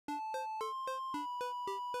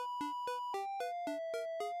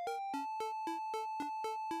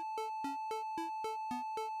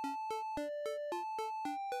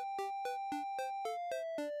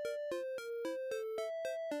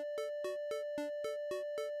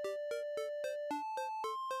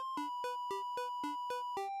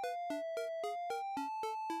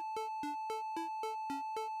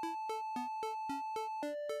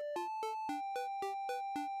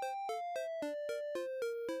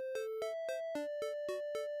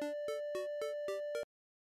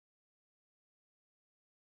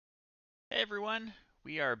everyone,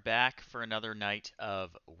 we are back for another night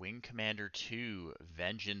of Wing Commander 2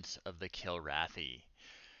 Vengeance of the Kilrathi.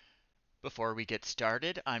 Before we get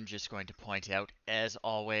started, I'm just going to point out, as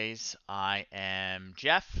always, I am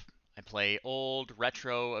Jeff. I play old,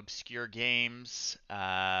 retro, obscure games.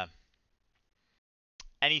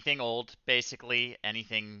 Anything old, basically,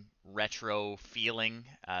 anything retro feeling.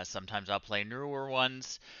 Sometimes I'll play newer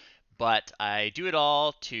ones, but I do it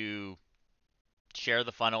all to share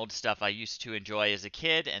the fun old stuff I used to enjoy as a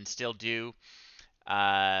kid and still do,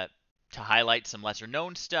 uh, to highlight some lesser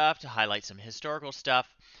known stuff, to highlight some historical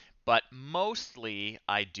stuff. But mostly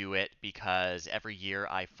I do it because every year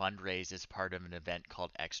I fundraise as part of an event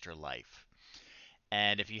called Extra Life.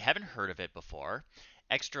 And if you haven't heard of it before,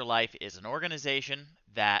 Extra Life is an organization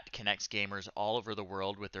that connects gamers all over the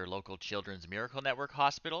world with their local Children's Miracle Network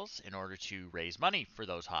hospitals in order to raise money for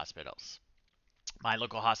those hospitals. My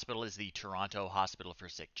local hospital is the Toronto Hospital for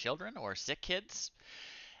Sick Children, or Sick Kids.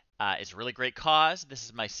 It's a really great cause. This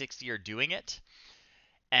is my sixth year doing it.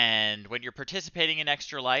 And when you're participating in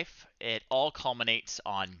Extra Life, it all culminates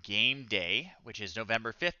on game day, which is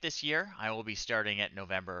November 5th this year. I will be starting at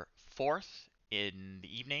November 4th in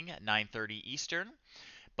the evening at 9:30 Eastern.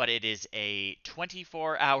 But it is a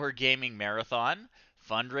 24-hour gaming marathon,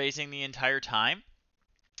 fundraising the entire time.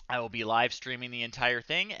 I will be live streaming the entire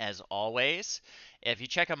thing as always. If you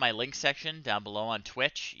check out my link section down below on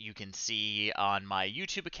Twitch, you can see on my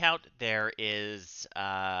YouTube account there is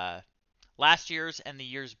last year's and the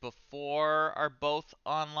years before are both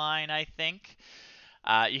online, I think.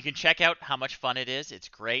 You can check out how much fun it is. It's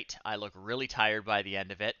great. I look really tired by the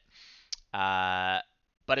end of it. Uh,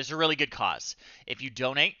 but it's a really good cause. If you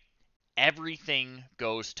donate, everything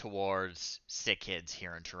goes towards sick kids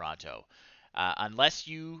here in Toronto. Unless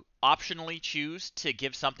you optionally choose to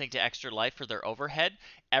give something to Extra Life for their overhead,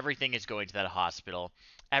 everything is going to that hospital.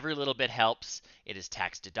 Every little bit helps. It is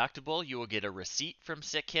tax deductible. You will get a receipt from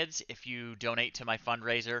Sick Kids if you donate to my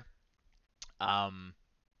fundraiser. Um,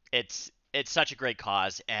 it's such a great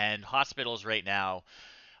cause, and hospitals right now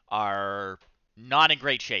are not in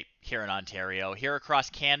great shape here in Ontario. Here across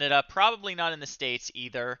Canada, probably not in the States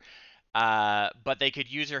either. But they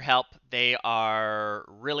could use your help. They are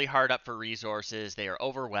really hard up for resources. They are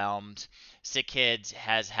overwhelmed. Sick Kids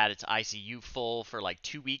has had its ICU full for like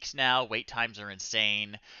 2 weeks now. Wait times are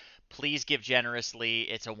insane. Please give generously.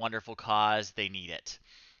 It's a wonderful cause. They need it.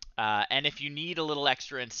 And if you need a little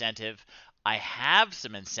extra incentive, I have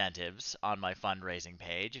some incentives on my fundraising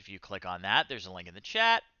page. If you click on that, there's a link in the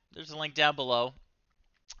chat. There's a link down below.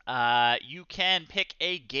 You can pick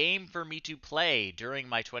a game for me to play during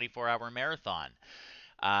my 24-hour marathon.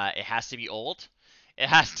 It has to be old. It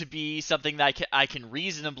has to be something that I can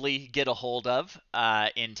reasonably get a hold of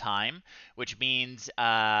in time, which means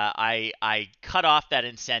I cut off that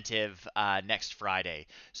incentive next Friday.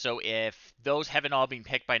 So if those haven't all been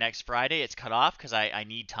picked by next Friday, it's cut off because I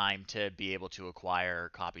need time to be able to acquire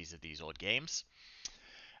copies of these old games.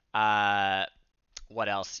 Uh, what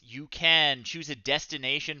else? You can choose a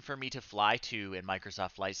destination for me to fly to in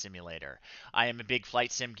Microsoft Flight Simulator. I am a big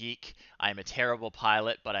flight sim geek. I am a terrible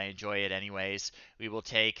pilot, but I enjoy it anyways. We will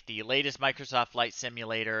take the latest Microsoft Flight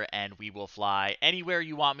Simulator and we will fly anywhere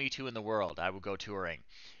you want me to in the world. I will go touring.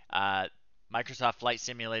 Uh, Microsoft Flight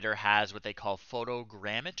Simulator has what they call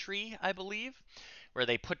photogrammetry, I believe, where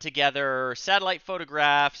they put together satellite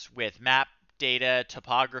photographs with map data,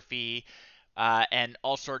 topography, and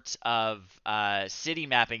all sorts of city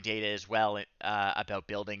mapping data as well, about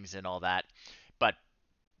buildings and all that. But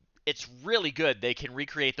it's really good. They can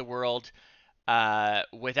recreate the world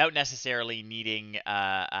without necessarily needing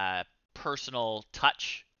a personal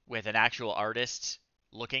touch with an actual artist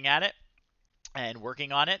looking at it and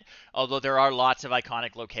working on it. Although there are lots of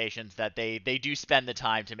iconic locations that they do spend the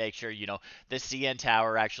time to make sure, the CN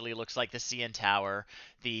Tower actually looks like the CN Tower.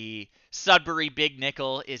 The Sudbury Big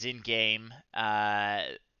Nickel is in game.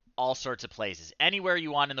 All sorts of places. Anywhere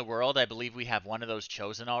you want in the world. I believe we have one of those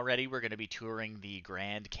chosen already. We're going to be touring the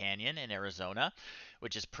Grand Canyon in Arizona,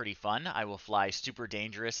 which is pretty fun. I will fly super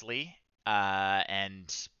dangerously,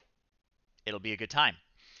 and it'll be a good time.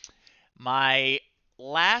 My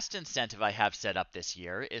last incentive I have set up this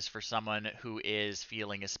year is for someone who is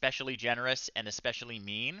feeling especially generous and especially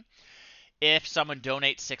mean. If someone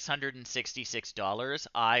donates $666,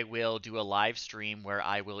 I will do a live stream where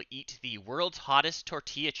I will eat the world's hottest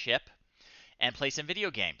tortilla chip and play some video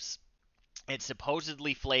games. It's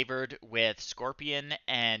supposedly flavored with scorpion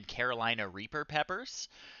and Carolina Reaper peppers,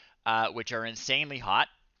 which are insanely hot.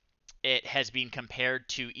 It has been compared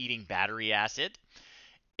to eating battery acid.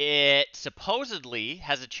 It supposedly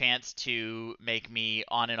has a chance to make me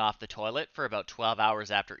on and off the toilet for about 12 hours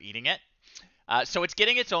after eating it. So it's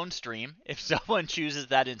getting its own stream. If someone chooses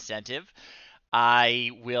that incentive,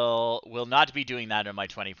 I will not be doing that in my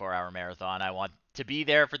 24-hour marathon. I want to be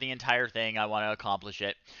there for the entire thing. I want to accomplish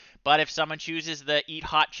it. But if someone chooses the eat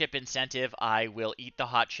hot chip incentive, I will eat the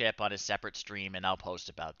hot chip on a separate stream, and I'll post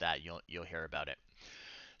about that. You'll hear about it.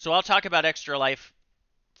 So I'll talk about Extra Life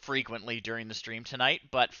frequently during the stream tonight,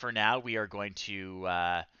 but for now we are going to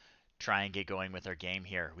try and get going with our game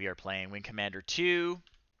here. We are playing Wing Commander 2.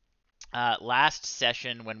 Last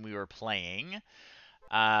session when we were playing,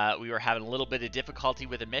 we were having a little bit of difficulty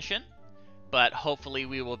with a mission, but hopefully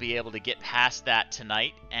we will be able to get past that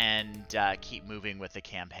tonight and keep moving with the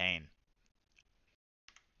campaign.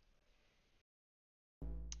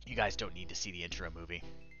 You guys don't need to see the intro movie.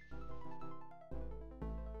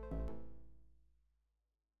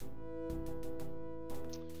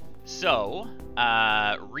 So,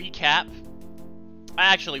 recap.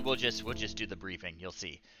 Actually, we'll just do the briefing. You'll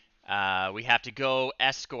see. We have to go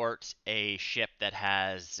escort a ship that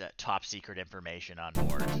has top secret information on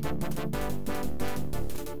board.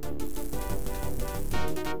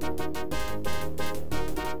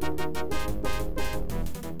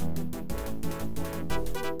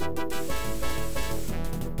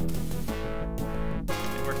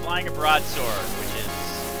 And we're flying a broadsword, which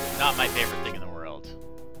is not my favorite thing in the world.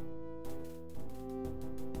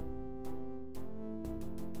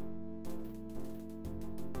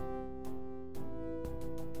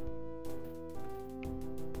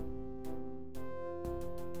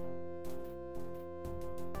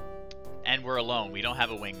 And we're alone. We don't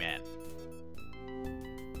have a wingman.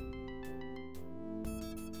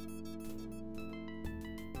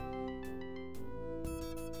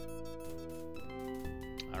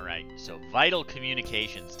 Alright, so vital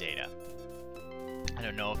communications data. I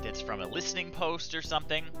don't know if it's from a listening post or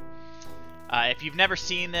something. If you've never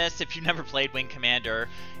seen this, if you've never played Wing Commander,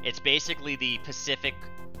 it's basically the Pacific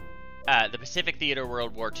Theater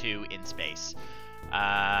World War II in space.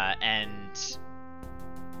 And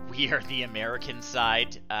we are the American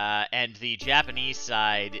side, and the Japanese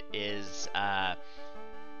side is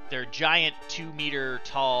they're giant 2-meter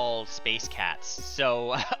tall space cats.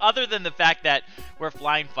 So other than the fact that we're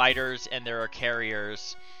flying fighters and there are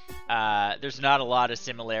carriers, there's not a lot of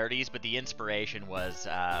similarities, but the inspiration was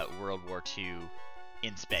World War II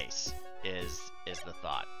in space is the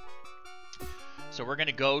thought. So we're going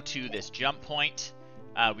to go to this jump point.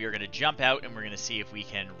 We are going to jump out and we're going to see if we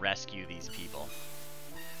can rescue these people.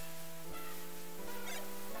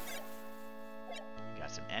 Got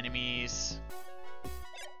some enemies.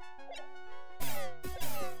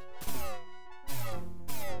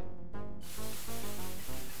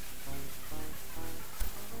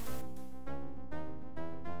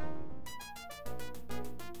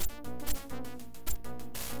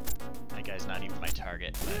 That guy's not even my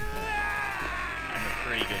target, but I'm a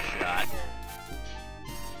pretty good shot.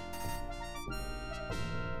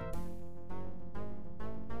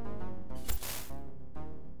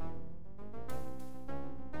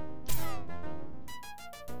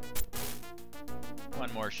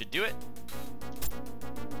 One more should do it.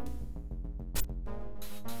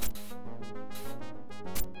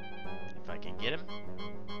 If I can get him.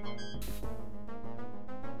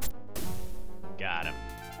 Got him.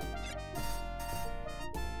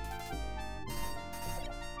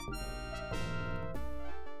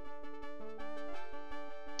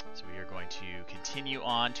 So we are going to continue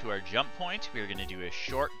on to our jump point. We are going to do a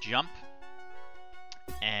short jump.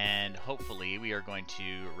 And hopefully we are going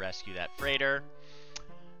to rescue that freighter.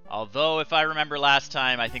 Although, if I remember last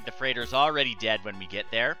time, I think the freighter's already dead when we get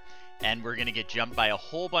there. And we're going to get jumped by a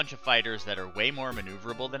whole bunch of fighters that are way more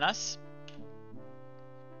maneuverable than us.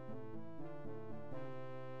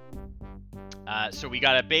 So we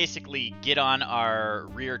got to basically get on our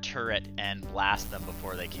rear turret and blast them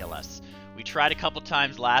before they kill us. We tried a couple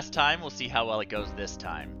times last time. We'll see how well it goes this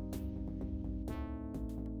time.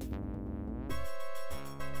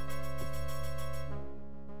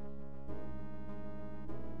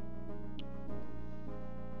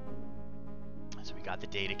 Got the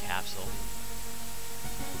data capsule.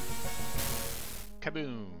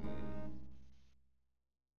 Kaboom!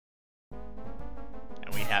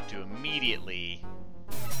 And we have to immediately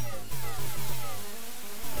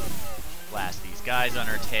blast these guys on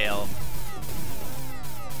our tail.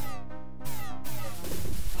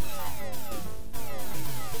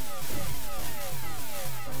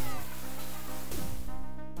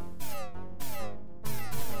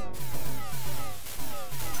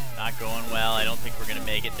 Not going well. I don't think we're going to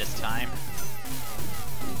make it this time.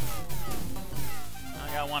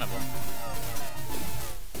 I got one of them.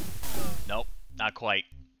 Nope, not quite.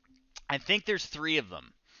 I think there's 3 of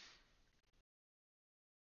them.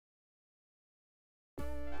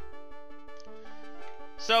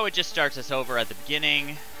 So it just starts us over at the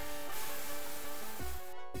beginning.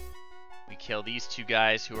 We kill these two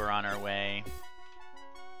guys who are on our way.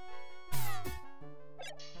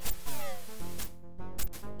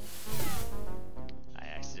 I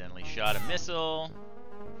accidentally shot a missile.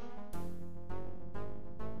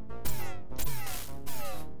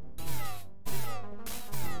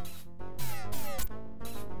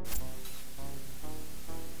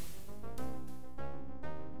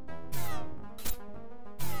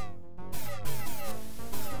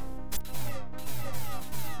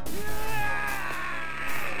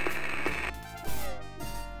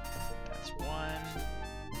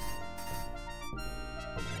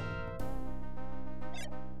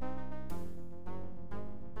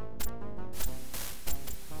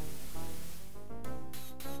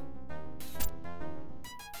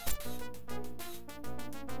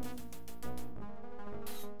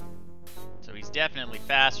 Definitely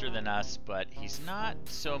faster than us, but he's not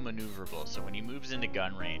so maneuverable, so when he moves into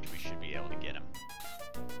gun range, we should be able to get him.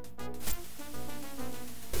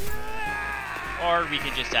 Or we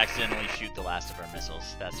can just accidentally shoot the last of our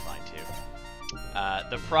missiles. That's fine too.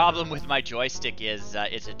 The problem with my joystick is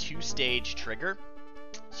it's a two-stage trigger.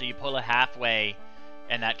 So you pull it halfway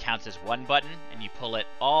and that counts as one button, and you pull it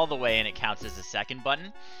all the way and it counts as a second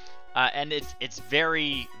button. And it's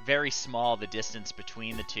very, very small, the distance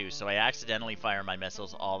between the two, so I accidentally fire my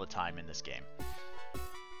missiles all the time in this game.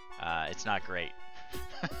 It's not great.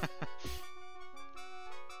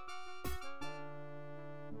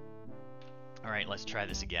 Alright, let's try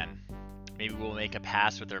this again. Maybe we'll make a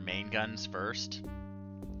pass with our main guns first.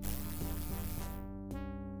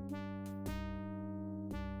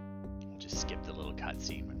 We'll just skip the little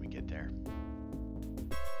cutscene when we get there.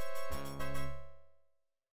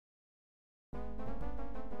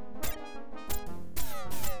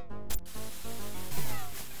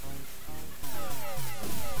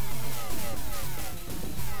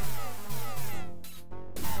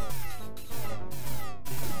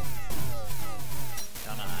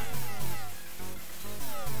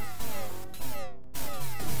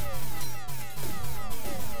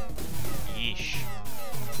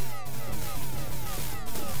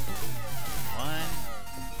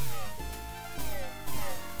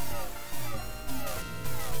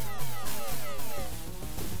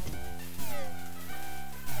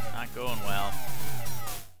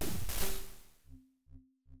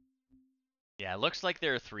 Looks like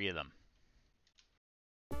there are 3 of them.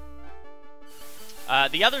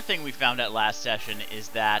 The other thing we found at last session is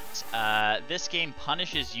that this game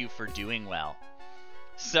punishes you for doing well.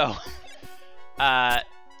 So,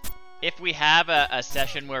 if we have a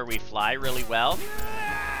session where we fly really well,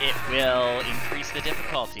 it will increase the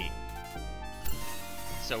difficulty.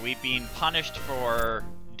 So we've been punished for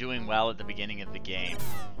doing well at the beginning of the game.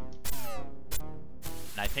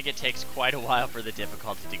 And I think it takes quite a while for the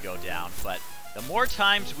difficulty to go down, but the more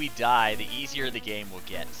times we die, the easier the game will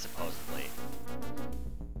get, supposedly.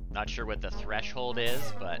 Not sure what the threshold is,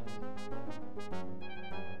 but...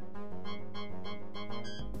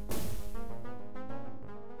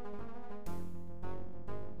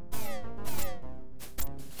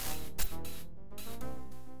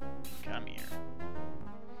 Come here.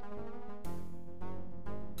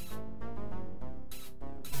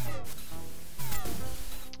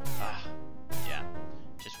 Yeah.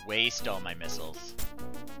 Just waste all my missiles.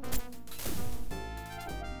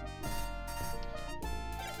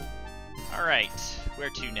 Alright, where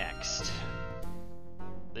to next?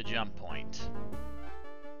 The jump point.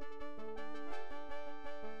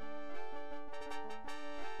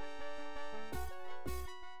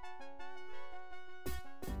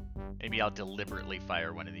 Maybe I'll deliberately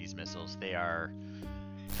fire one of these missiles. They are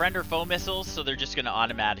friend or foe missiles, so they're just going to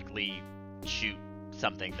automatically shoot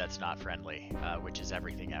something that's not friendly, which is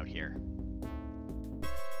everything out here.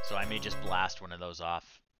 So I may just blast one of those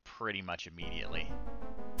off pretty much immediately.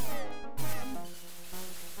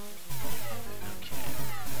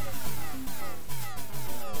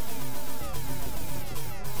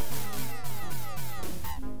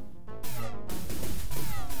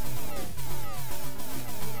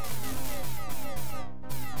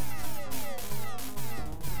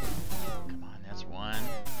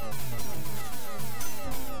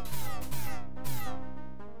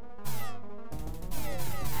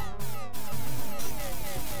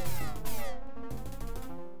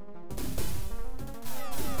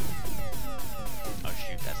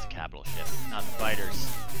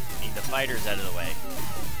 Fighters out of the way.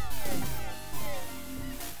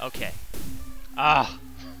 Okay. Ah,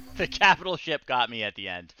 the capital ship got me at the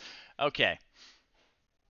end. Okay.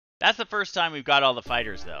 That's the first time we've got all the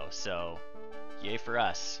fighters, though, so yay for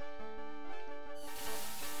us.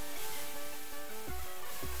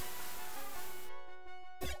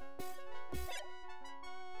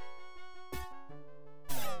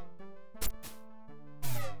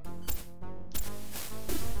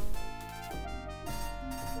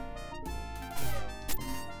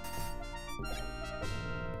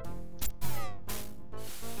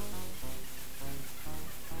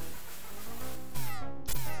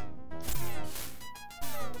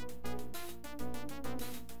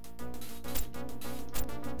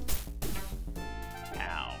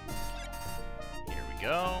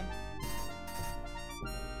 go.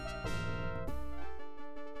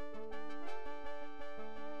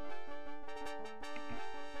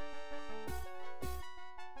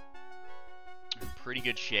 In pretty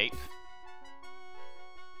good shape.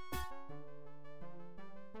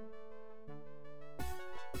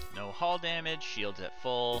 No hull damage, shields at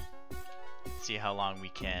full. Let's see how long we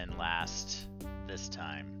can last this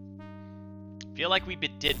time. Feel like we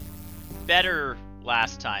did better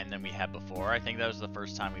last time than we had before. I think that was the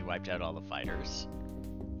first time we wiped out all the fighters.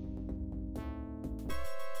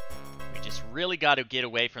 We just really got to get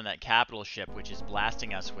away from that capital ship, which is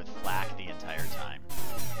blasting us with flak the entire time.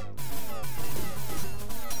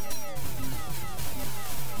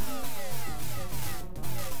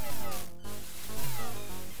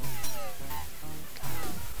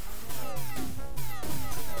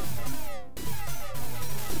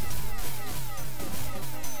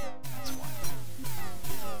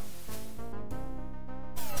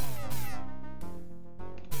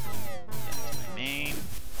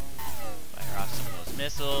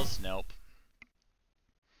 Missiles, nope.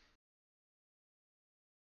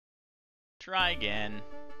 Try again.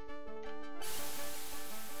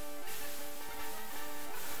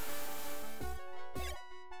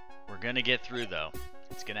 We're gonna get through though.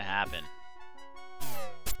 It's gonna happen.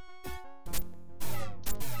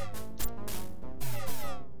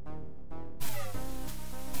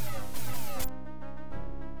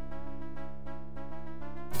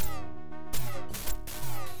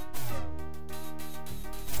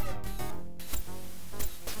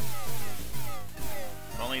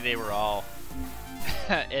 They were all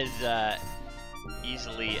as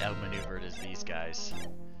easily outmaneuvered as these guys.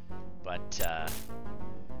 But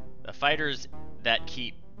the fighters that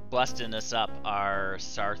keep busting us up are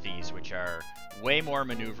Sarthis, which are way more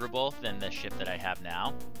maneuverable than the ship that I have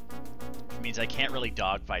now. Which means I can't really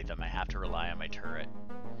dogfight them. I have to rely on my turret.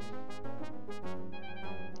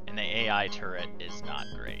 And the AI turret is not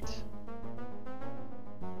great.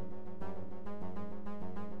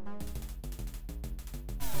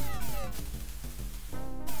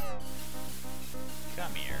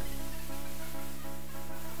 Come here.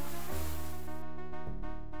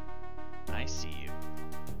 I see you.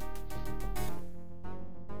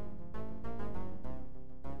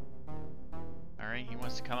 Alright, he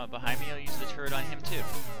wants to come up behind me. I'll use the turret on him too.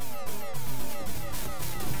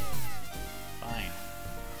 Fine.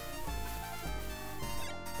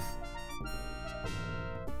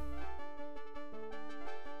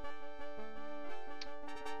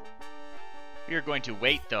 We are going to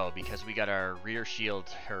wait though, because we got our rear shield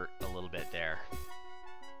hurt a little bit there.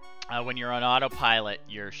 When you're on autopilot,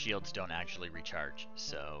 your shields don't actually recharge,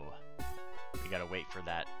 so we gotta wait for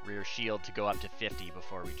that rear shield to go up to 50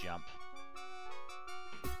 before we jump.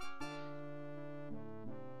 But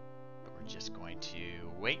we're just going to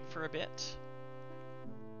wait for a bit.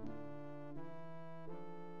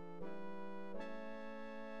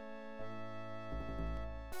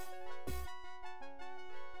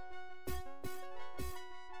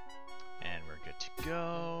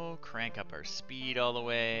 Go, crank up our speed all the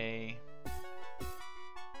way,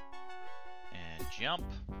 and jump,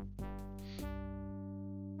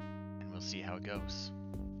 and we'll see how it goes.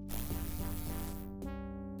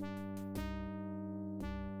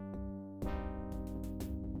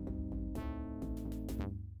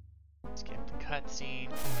 Skip the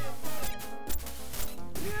cutscene.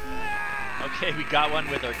 Okay, we got one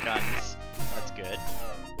with our guns. That's good.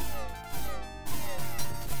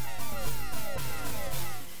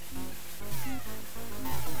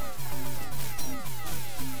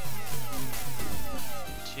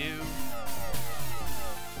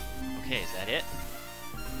 Okay, is that it?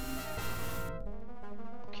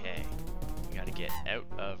 Okay, we gotta get out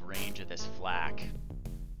of range of this flak.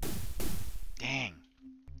 Dang.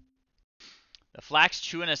 The flak's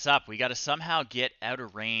chewing us up. We gotta somehow get out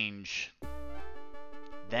of range,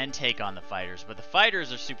 then take on the fighters. But the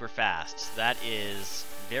fighters are super fast. That is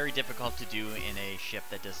very difficult to do in a ship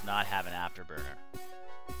that does not have an afterburner.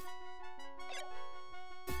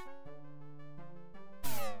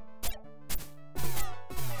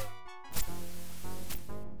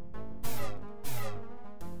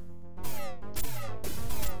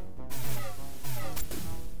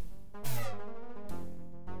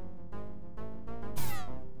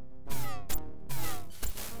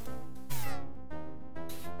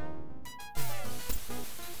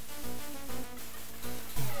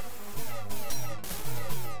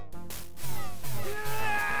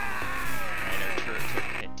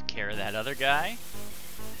 Other guy.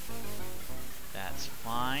 That's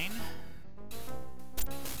fine.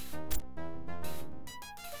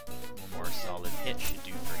 One more solid hit should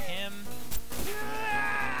do for him.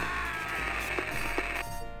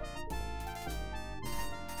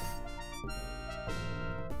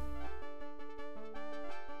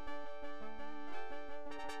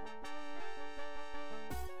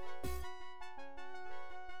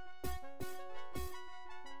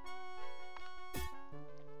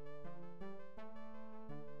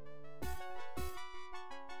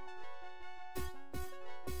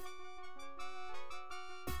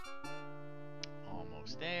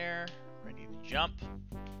 jump.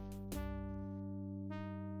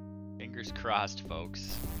 Fingers crossed,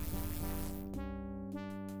 folks.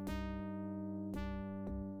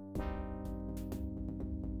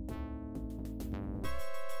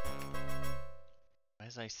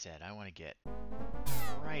 As I said, I want to get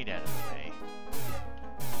right out of the way.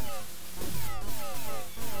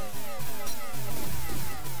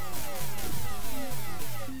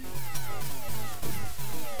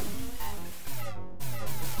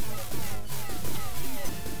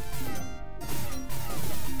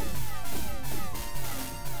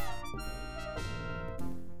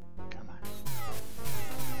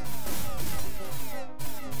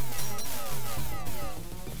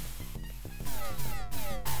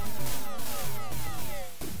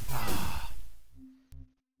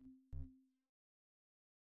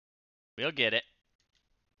 We'll get it.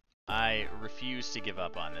 I refuse to give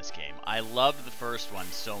up on this game. I loved the first one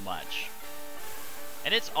so much.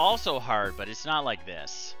 And it's also hard, but it's not like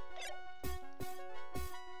this.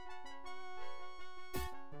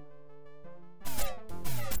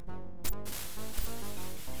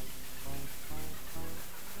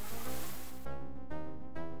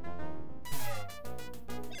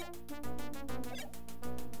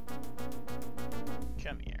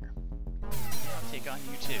 Come here. I'll take on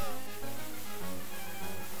you too.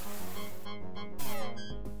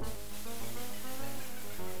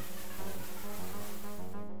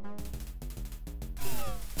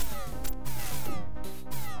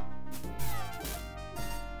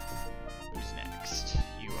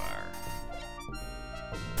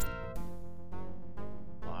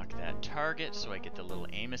 Target so I get the little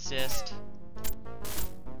aim assist.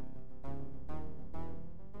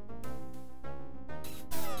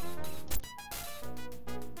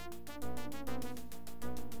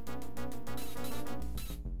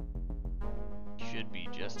 Should be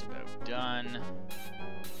just about done.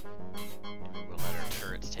 And we'll let our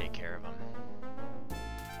turrets take care of them.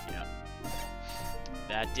 Yep.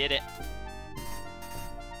 That did it.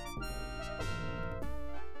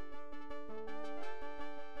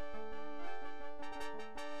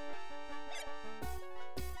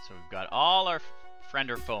 Got all our friend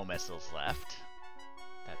or foe missiles left.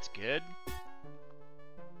 That's good.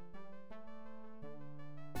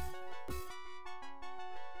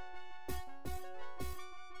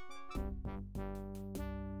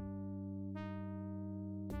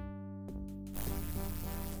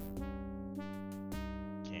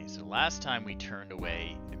 Okay, so last time we turned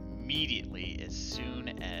away immediately as soon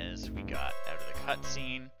as we got out of the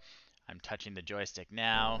cutscene. I'm touching the joystick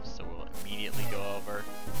now, so we'll immediately go over.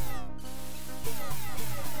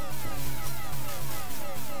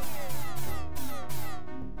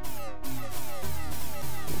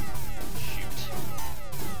 Shoot.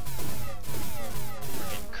 We're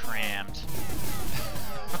getting crammed.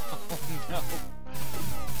 Oh no.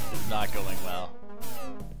 This is not going well.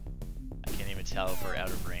 I can't even tell if we're out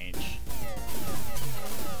of range.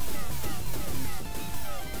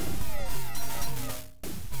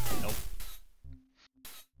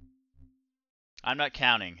 I'm not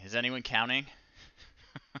counting. Is anyone counting?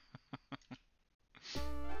 I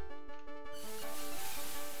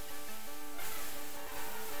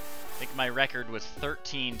think my record was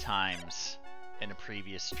 13 times in a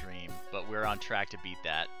previous stream, but we're on track to beat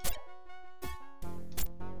that.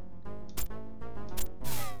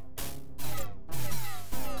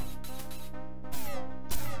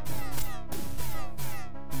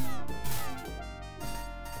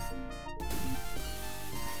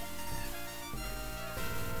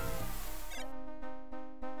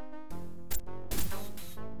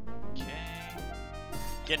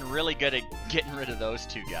 Getting really good at getting rid of those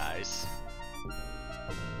two guys.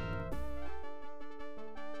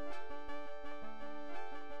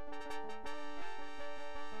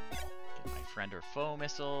 Get my friend or foe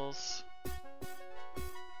missiles.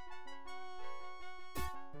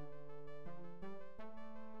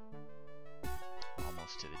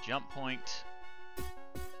 Almost to the jump point.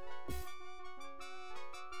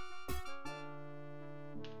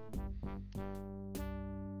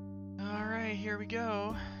 Here we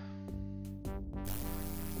go.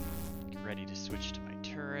 Get ready to switch to my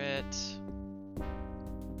turret.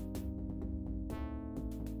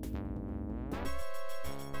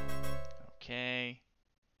 Okay.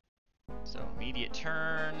 So immediate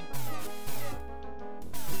turn.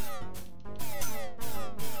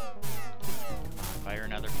 Fire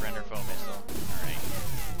another friend or foe missile. Alright.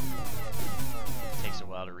 Takes a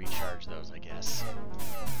while to recharge those, I guess.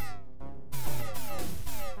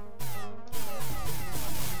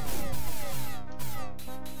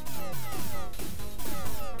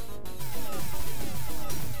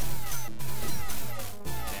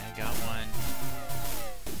 Okay, got one.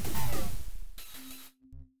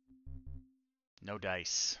 No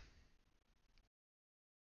dice.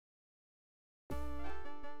 So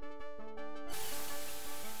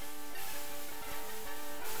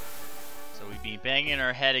we've been banging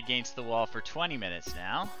our head against the wall for 20 minutes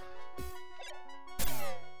now.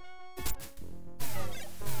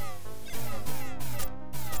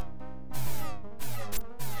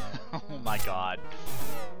 Oh my god.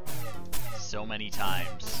 So many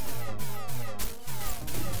times.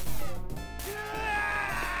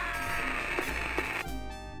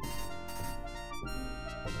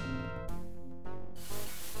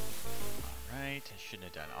 Alright, I shouldn't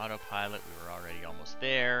have done autopilot. We were already almost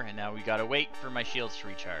there, and now we gotta wait for my shields to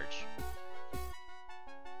recharge.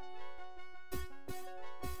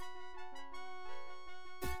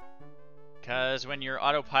 Because when you're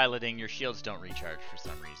autopiloting, your shields don't recharge for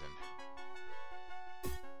some reason.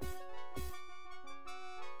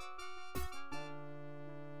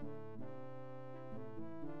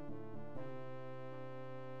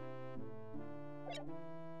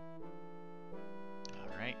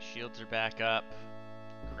 Alright, shields are back up.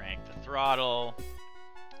 Crank the throttle.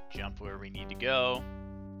 Jump where we need to go.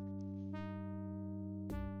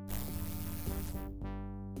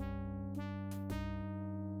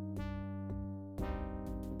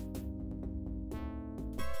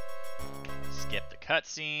 Skip the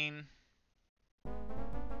cutscene.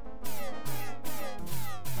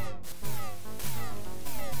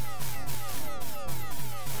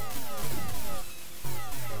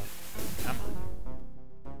 Come on.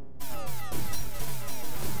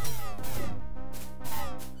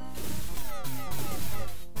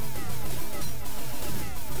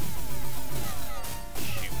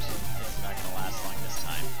 Shoot, this is not gonna last long this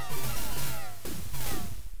time.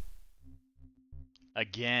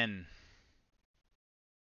 Again.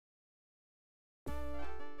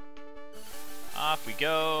 Off we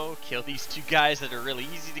go, kill these two guys that are really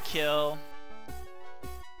easy to kill.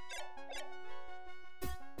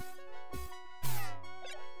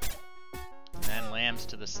 And then lambs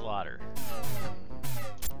to the slaughter.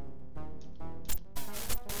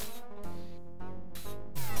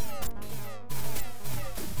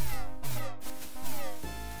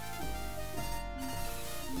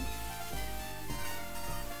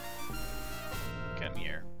 Come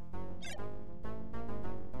here.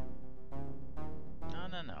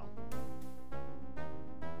 No.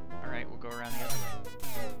 Alright, we'll go around the other way.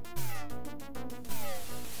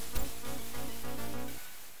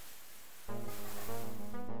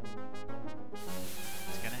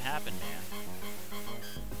 It's gonna happen, man.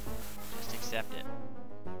 Just accept it.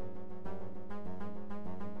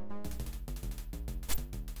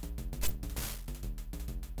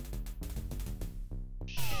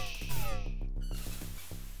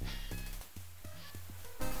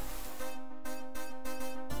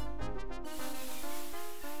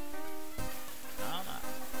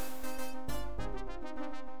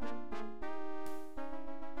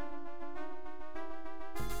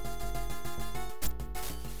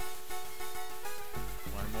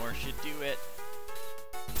 Should do it.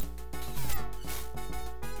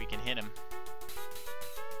 We can hit him.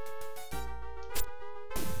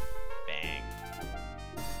 Bang.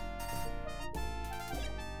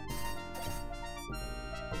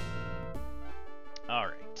 All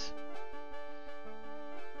right.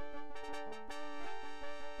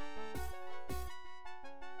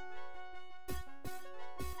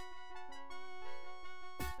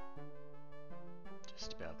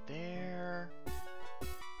 Just about there.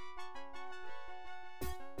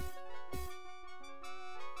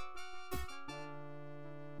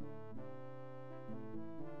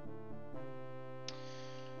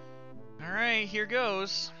 Alright, here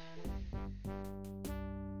goes.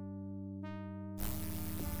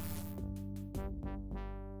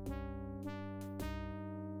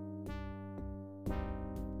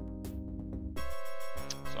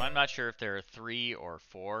 So I'm not sure if there are 3 or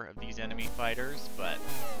 4 of these enemy fighters, but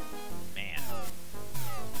man.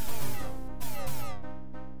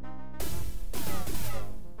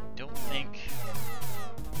 Don't think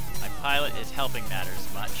my pilot is helping matters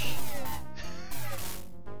much.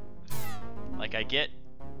 Like, I get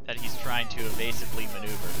that he's trying to evasively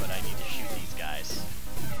maneuver, but I need to shoot these guys.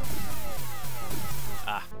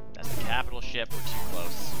 Ah, that's the capital ship. We're too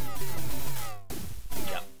close.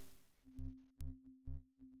 Yep.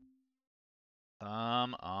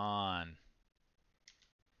 Come on.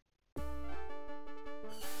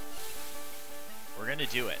 We're gonna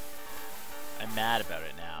do it. I'm mad about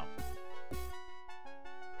it now.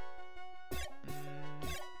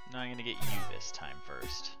 No, I'm gonna get you this time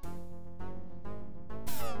first.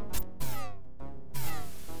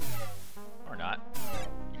 Or not.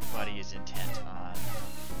 Your buddy is intent on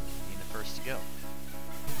being the first to go.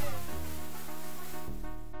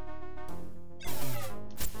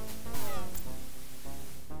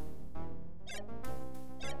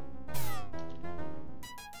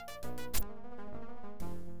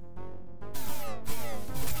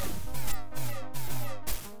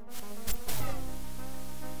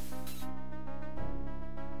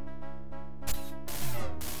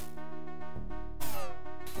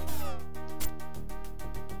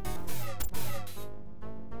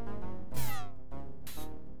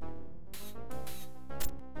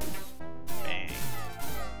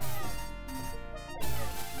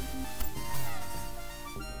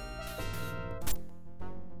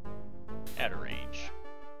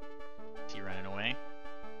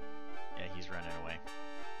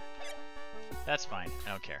 That's fine. I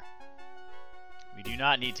don't care. We do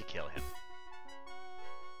not need to kill him.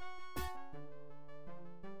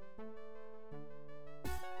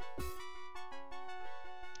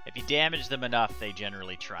 If you damage them enough, they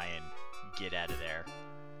generally try and get out of there.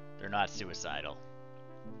 They're not suicidal.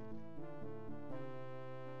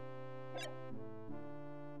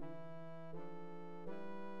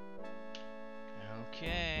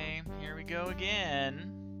 Okay, here we go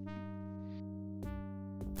again.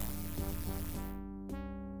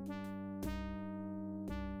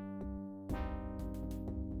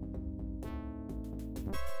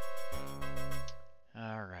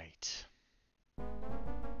 All right. Come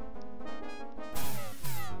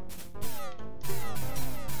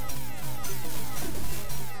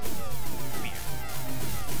here.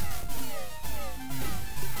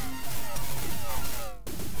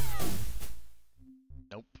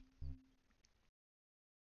 Nope.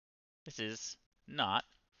 This is not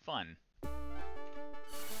fun.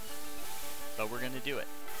 But we're gonna do it.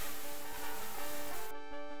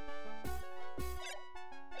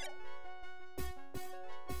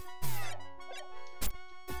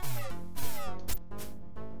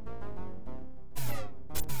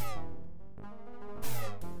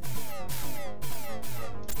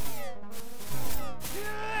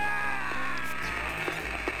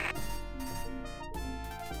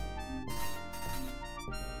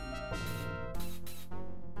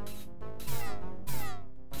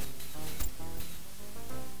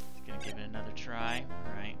 Try,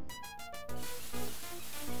 right?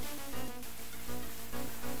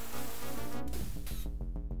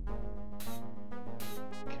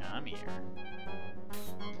 Come here.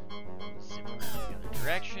 Zip around the other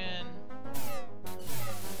direction.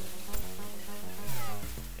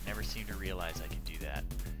 I never seem to realize I can do that.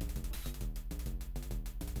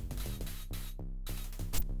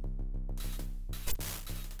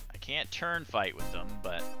 I can't turn fight with them,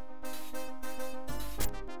 but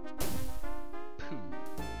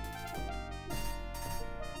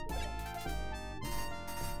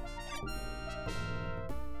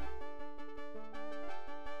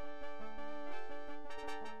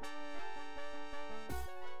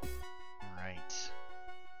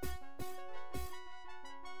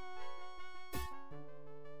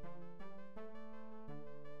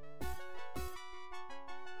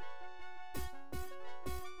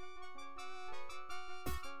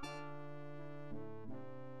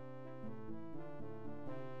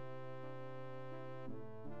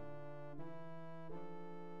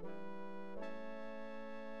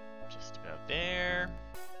just about there.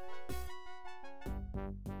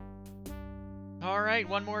 All right,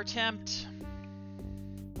 one more attempt.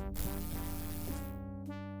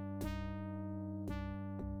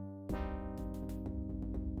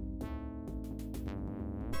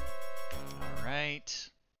 All right.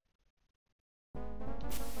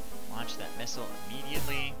 Launch that missile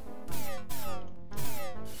immediately.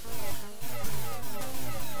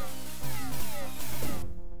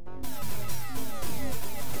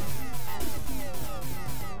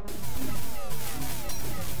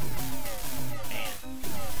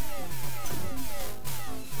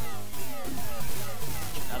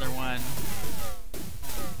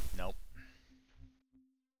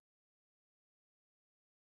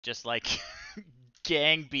 Just like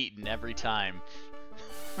gang beaten every time.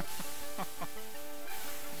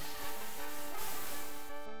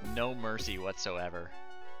 No mercy whatsoever.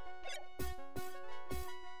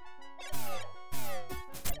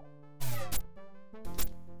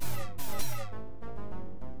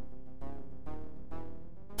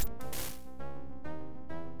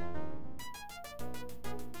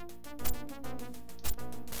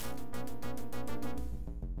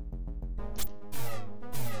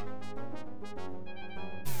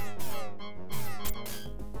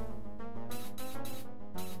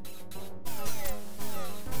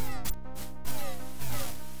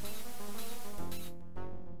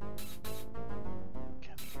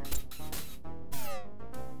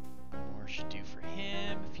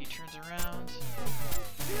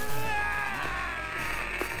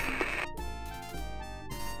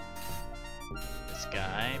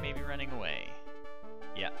 Guy may be running away.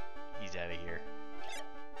 Yeah, he's out of here.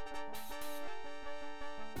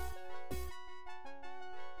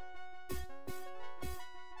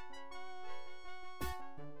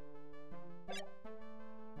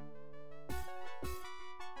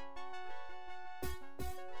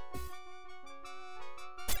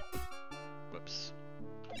 Whoops.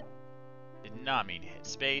 Did not mean to hit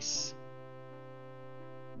space.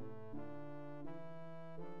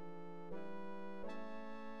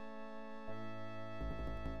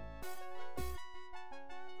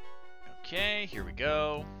 Okay, here we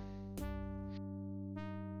go.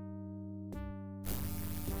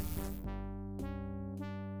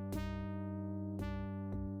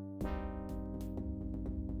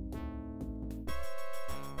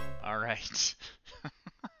 Alright.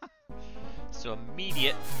 So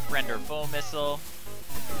immediate friend or foe missile.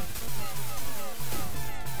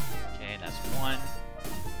 Okay, that's one.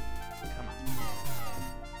 Come on.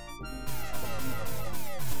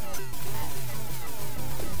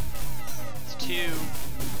 It's two.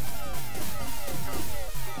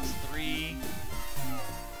 It's three.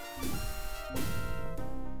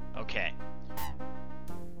 Okay.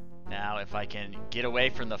 Now if I can get away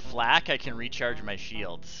from the flak, I can recharge my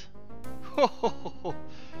shields.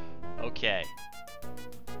 Okay.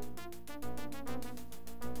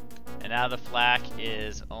 And now the flak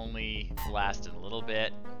is only blasted a little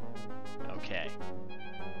bit. Okay.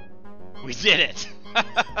 We did it!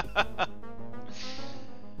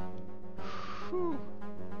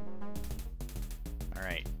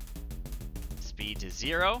 Alright. Speed to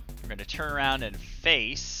 0. We're going to turn around and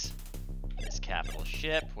face this capital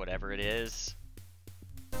ship, whatever it is.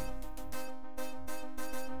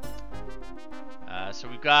 So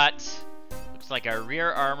we've got, looks like our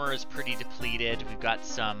rear armor is pretty depleted. We've got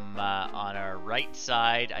some on our right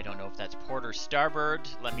side. I don't know if that's port or starboard.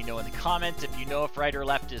 Let me know in the comments if you know if right or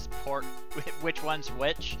left is port, which one's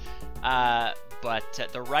which. But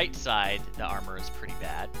the right side, the armor is pretty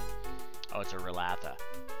bad. Oh, it's a Relatha.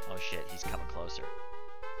 Oh shit, he's coming closer.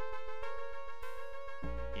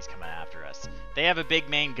 He's coming after us. They have a big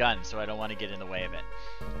main gun, so I don't want to get in the way of it.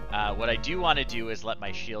 What I do want to do is let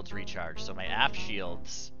my shields recharge. So my aft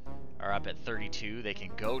shields are up at 32. They can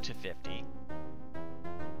go to 50.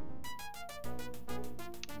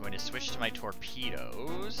 I'm going to switch to my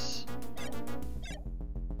torpedoes,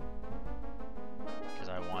 because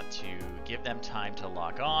I want to give them time to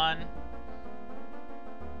lock on.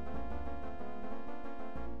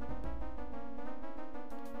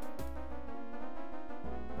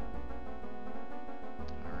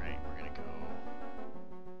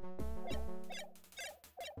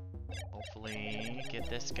 Hopefully get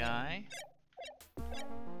this guy. I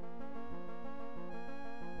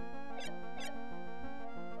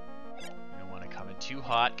don't want to come in too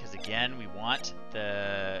hot because again we want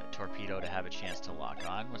the torpedo to have a chance to lock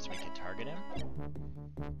on once we can target him.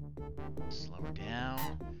 Slow down.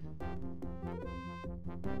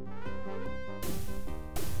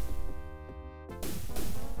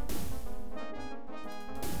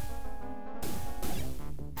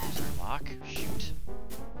 There's our lock. Shoot.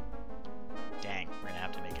 Dang, we're gonna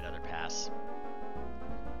have to make another pass.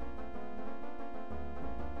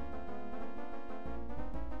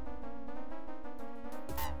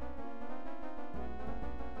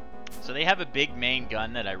 So they have a big main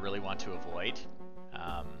gun that I really want to avoid.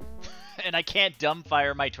 And I can't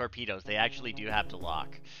dumbfire my torpedoes. They actually do have to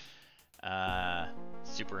lock.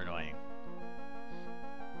 Super annoying.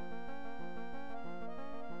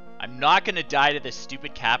 I'm not gonna die to this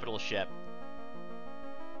stupid capital ship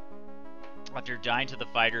after dying to the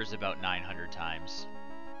fighters about 900 times.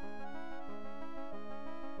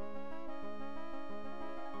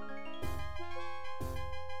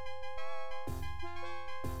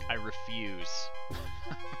 I refuse.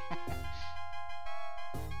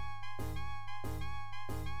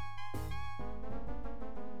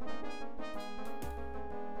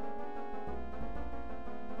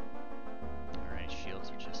 Alright,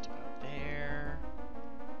 shields are just about there.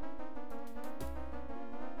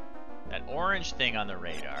 That orange thing on the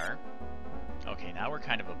radar. Okay, now we're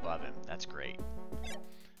kind of above him. That's great.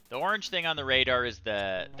 The orange thing on the radar is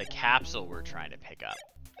the capsule we're trying to pick up.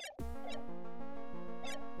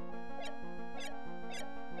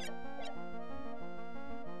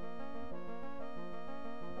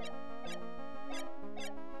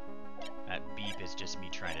 That beep is just me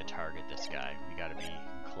trying to target this guy. We gotta be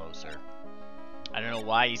closer. I don't know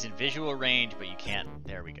why he's in visual range, but you can't.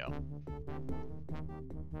 There we go.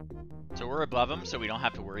 So we're above him, so we don't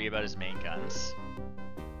have to worry about his main guns.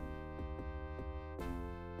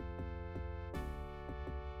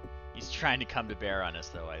 He's trying to come to bear on us,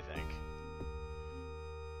 though, I think.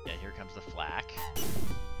 Yeah, here comes the flak.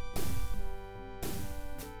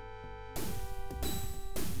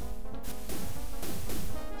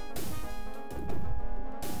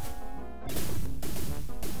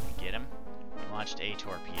 Get him. We launched a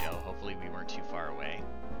torpedo. Hopefully we weren't too far away.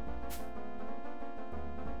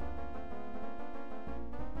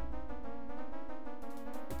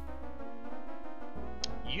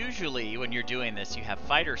 Usually, when you're doing this, you have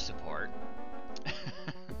fighter support.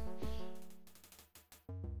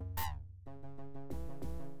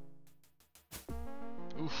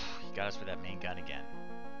 Oof, he got us with that main gun again.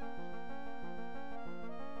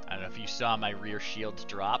 I don't know if you saw my rear shields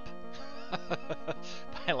drop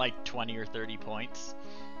by like 20 or 30 points.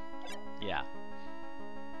 Yeah.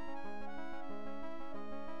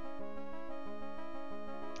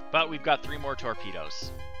 But we've got 3 more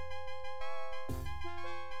torpedoes.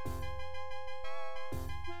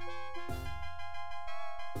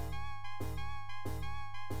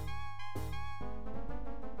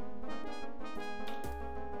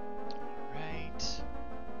 Alright.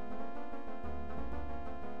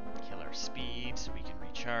 Kill our speed so we can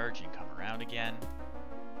recharge and come around again.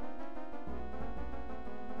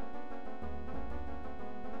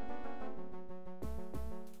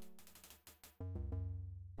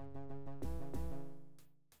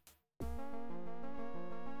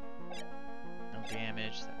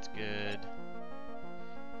 Damage, that's good.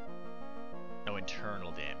 No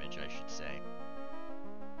internal damage, I should say.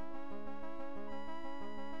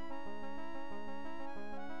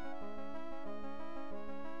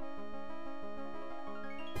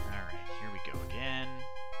 Alright, here we go again.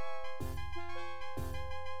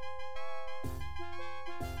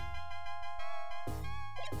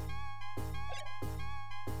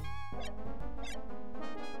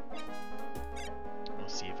 We'll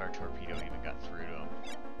see if our torpedo even got through to him.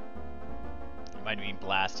 He might have been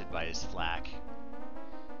blasted by his flak.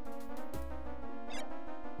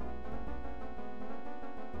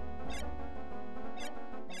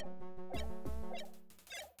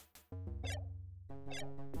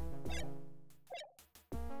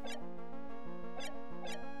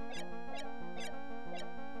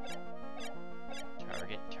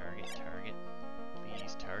 Target, target, target.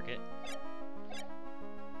 Please target.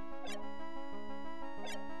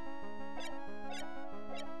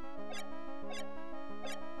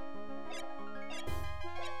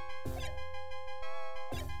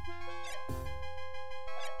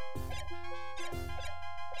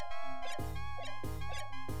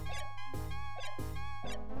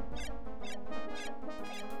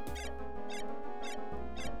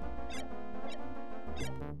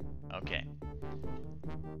 Okay.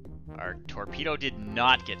 Our torpedo did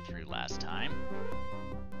not get through last time.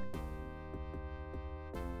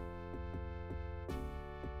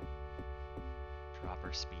 Drop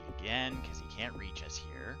our speed again, because he can't reach us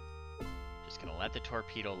here. Just gonna let the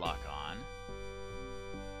torpedo lock on.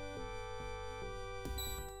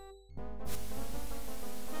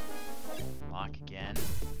 Lock again.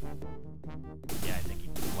 Yeah, I think he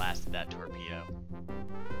blasted that torpedo.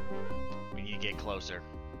 We need to get closer.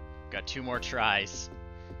 Got 2 more tries.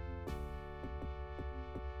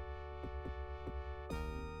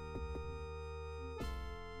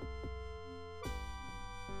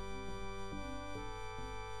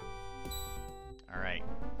 Alright.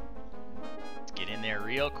 Let's get in there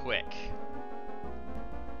real quick.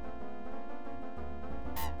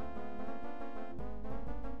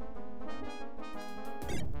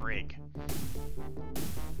 Brig.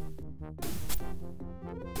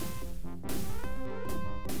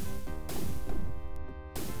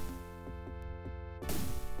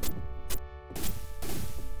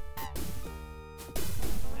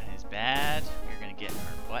 That is bad. We're gonna get our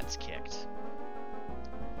butts kicked.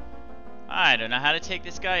 I don't know how to take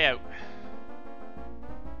this guy out.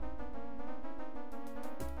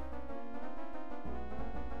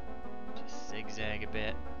 Just zigzag a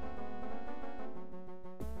bit.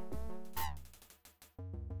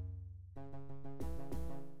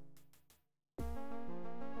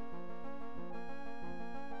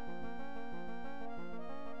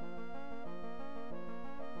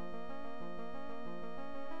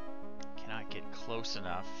 Cannot get close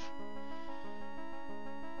enough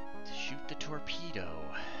to shoot the torpedo.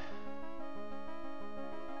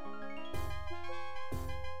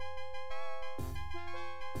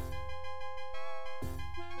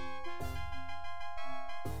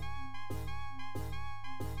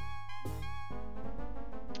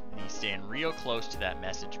 And he's staying real close to that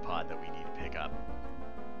message pod that we need to pick up.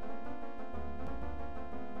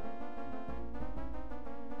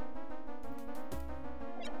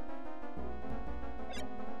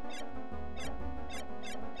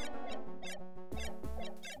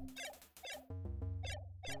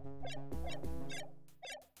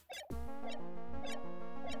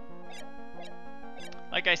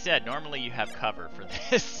 Like I said, normally you have cover for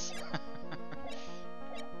this.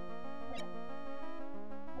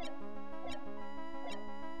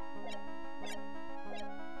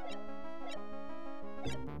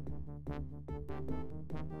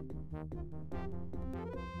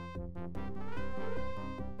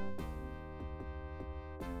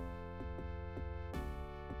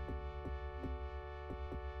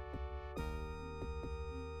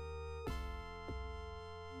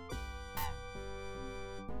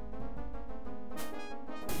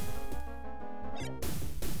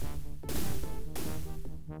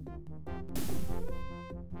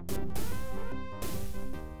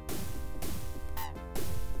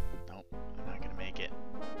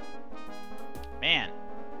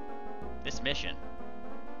 transmission.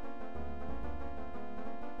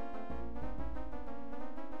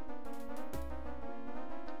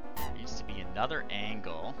 There needs to be another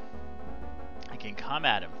angle I can come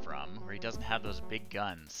at him from where he doesn't have those big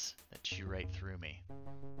guns that chew right through me.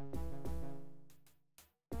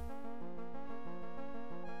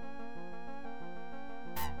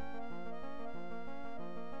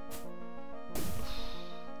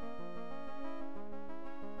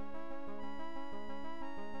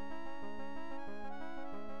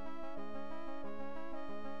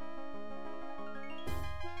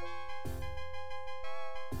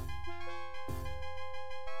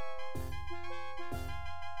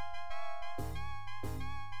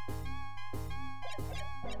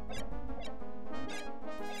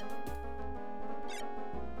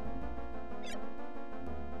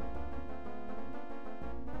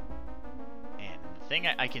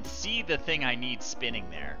 I can see the thing I need spinning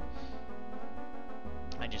there.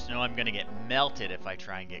 I just know I'm gonna get melted if I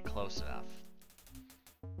try and get close enough.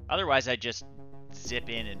 Otherwise, I just zip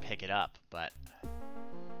in and pick it up, but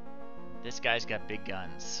this guy's got big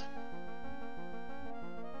guns.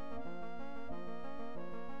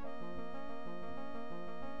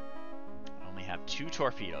 I only have 2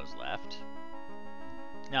 torpedoes left.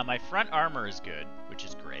 Now, my front armor is good, which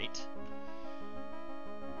is great.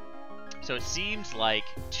 So it seems like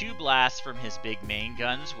 2 blasts from his big main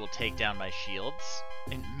guns will take down my shields.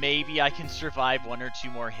 And maybe I can survive 1 or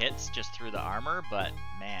 2 more hits just through the armor, but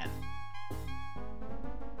man.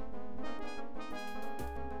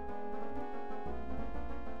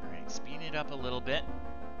 Alright, speed it up a little bit.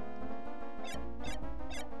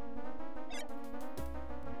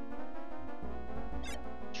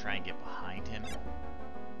 Try and get behind him.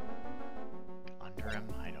 Under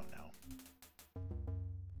him, I don't know.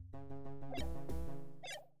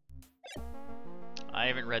 I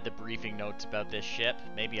haven't read the briefing notes about this ship.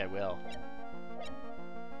 Maybe I will.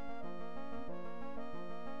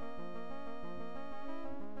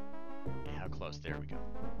 Okay, how close? There we go.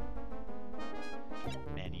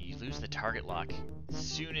 Man, you lose the target lock as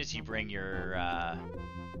soon as you bring your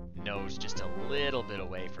nose just a little bit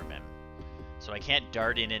away from him. So I can't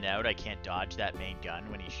dart in and out. I can't dodge that main gun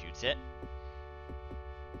when he shoots it.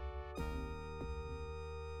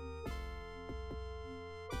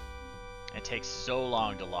 It takes so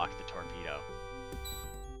long to lock the torpedo.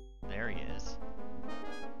 There he is.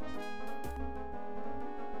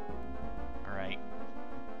 Alright.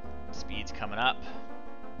 Speed's coming up.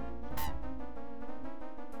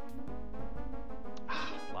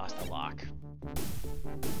 Lost the lock.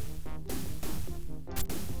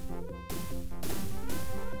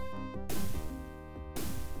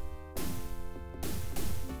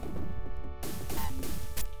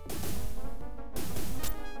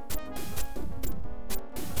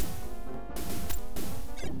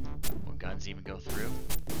 Even go through?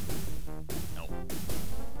 Nope.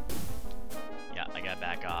 Yeah, I gotta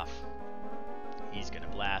back off. He's gonna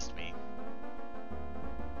blast me.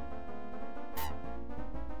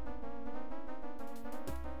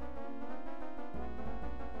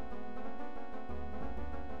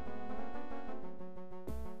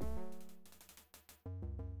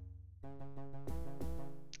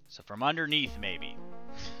 So from underneath, maybe.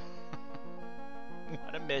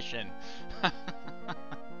 What a mission.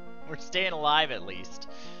 We're staying alive at least.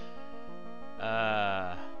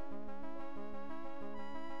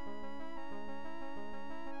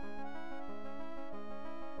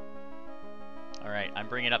 Alright, I'm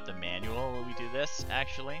bringing up the manual while we do this,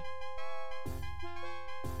 actually.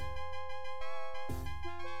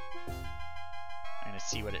 I'm gonna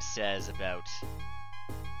see what it says about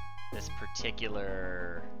this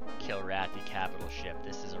particular Kilrathi capital ship.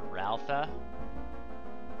 This is a Raltha.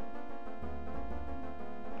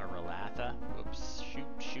 Whoops,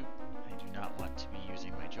 shoot. I do not want to be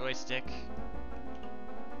using my joystick.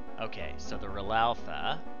 Okay, so the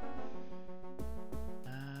Ralaltha.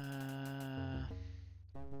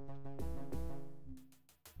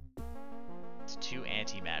 It's 2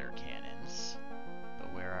 antimatter cannons.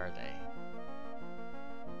 But where are they?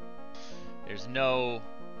 There's no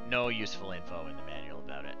useful info in the manual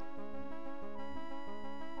about it.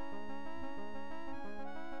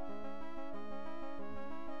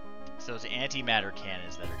 It's those antimatter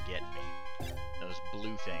cannons that are getting me. Those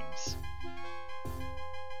blue things.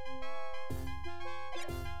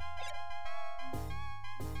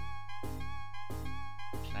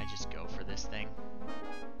 Can I just go for this thing?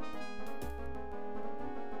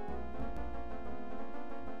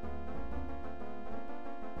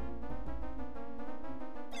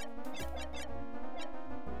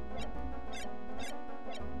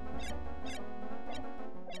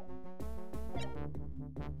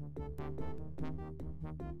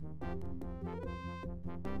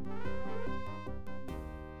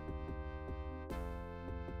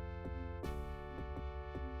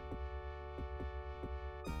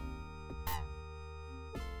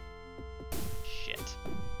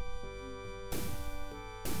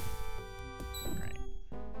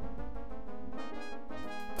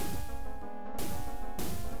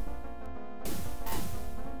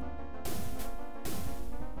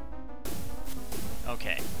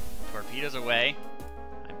 goes away.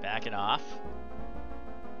 I'm backing off.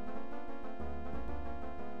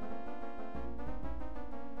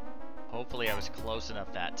 Hopefully I was close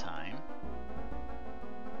enough that time.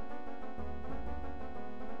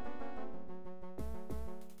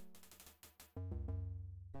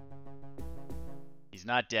 He's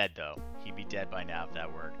not dead though. He'd be dead by now if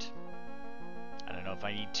that worked. I don't know if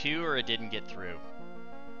I need 2 or it didn't get through.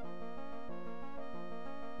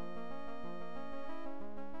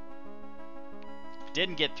 If it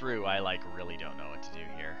didn't get through, I like really don't know what to do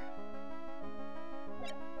here.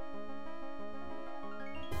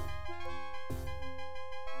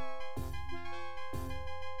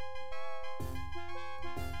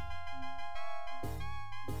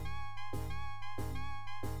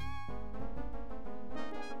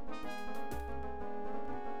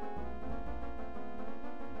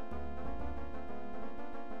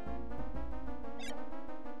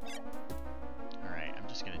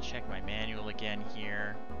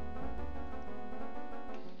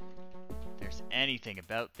 Anything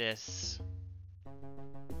about this.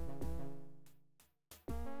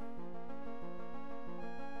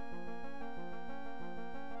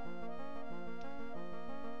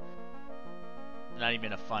 Not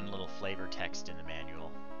even a fun little flavor text in the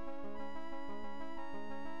manual.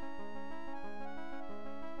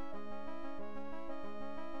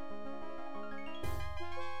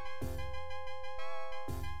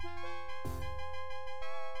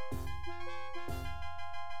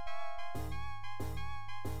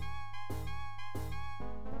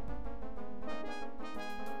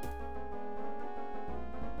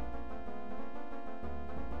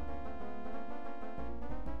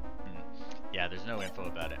 Yeah, there's no info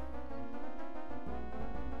about it.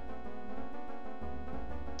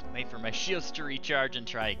 Wait for my shields to recharge and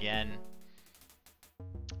try again.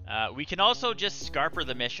 We can also just Scarper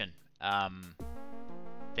the mission.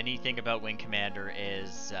 The neat thing about Wing Commander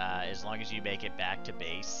is as long as you make it back to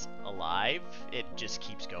base alive, it just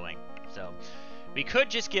keeps going. So we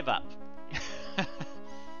could just give up. But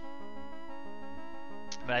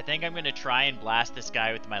I think I'm going to try and blast this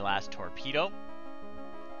guy with my last torpedo.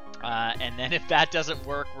 And then if that doesn't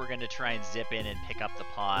work, we're going to try and zip in and pick up the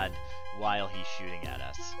pod while he's shooting at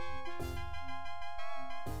us.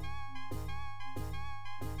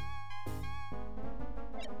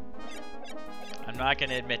 I'm not going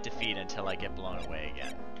to admit defeat until I get blown away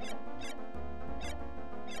again.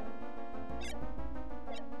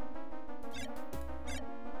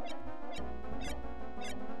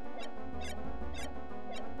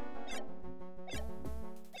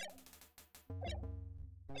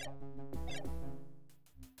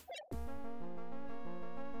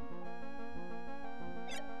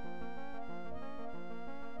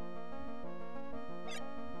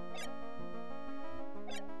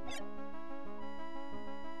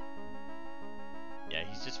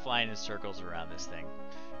 He's just flying in circles around this thing.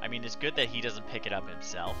 I mean, it's good that he doesn't pick it up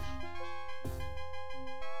himself.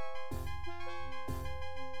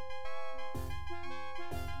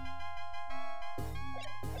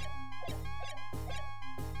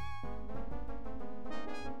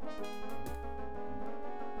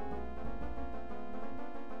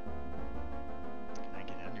 Can I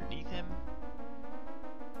get underneath him?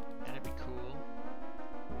 That'd be cool.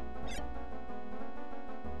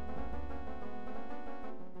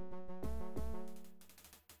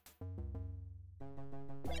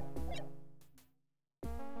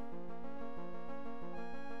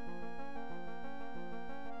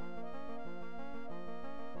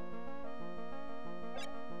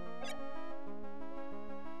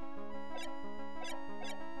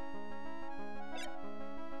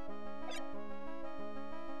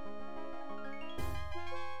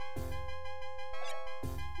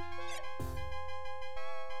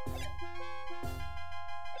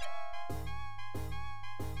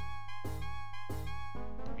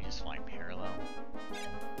 Flying parallel.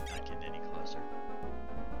 Not getting any closer.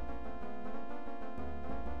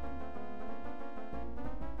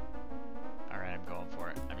 Alright, I'm going for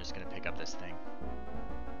it. I'm just gonna pick up this thing.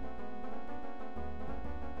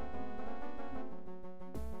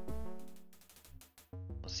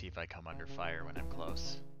 We'll see if I come under fire when I'm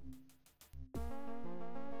close.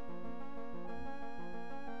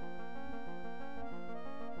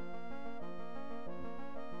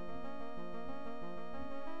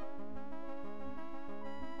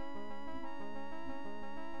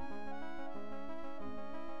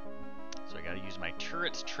 So I gotta use my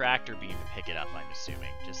turret's tractor beam to pick it up, I'm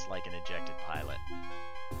assuming, just like an ejected pilot.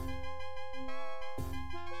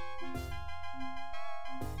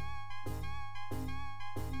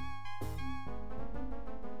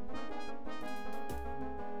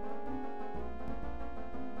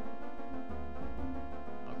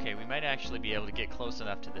 actually be able to get close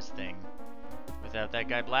enough to this thing without that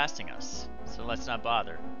guy blasting us. So let's not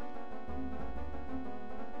bother.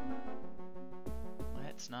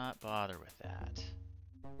 Let's not bother with that.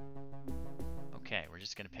 Okay, we're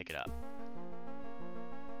just gonna pick it up.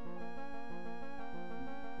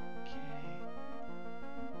 Okay.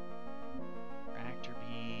 Tractor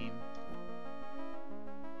beam.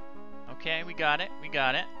 Okay, we got it. We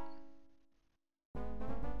got it.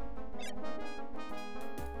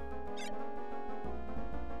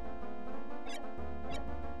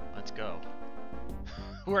 Let's go.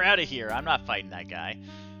 We're out of here. I'm not fighting that guy.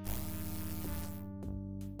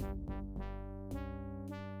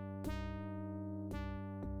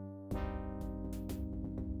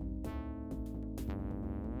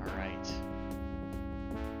 Alright.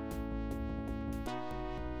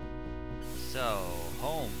 So,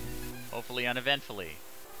 home. Hopefully uneventfully.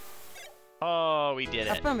 Oh, we did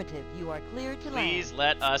it. Affirmative. You are clear to land. Please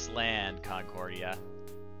let us land, Concordia.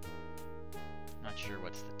 Not sure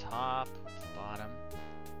what's the top, what's the bottom.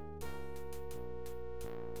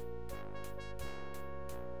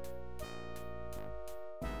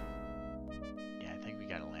 Yeah, I think we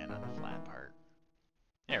gotta land on the flat part.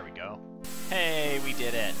 There we go. Hey, we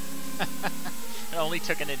did it. It only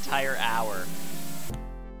took an entire hour.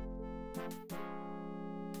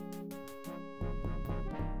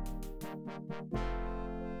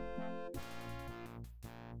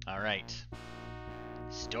 Alright.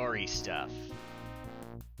 Story stuff.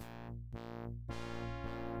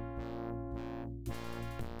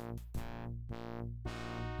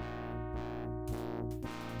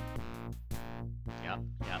 Yep,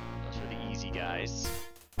 those are the easy guys.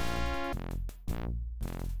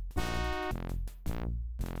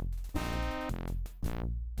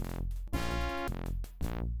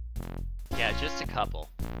 Yeah, just a couple.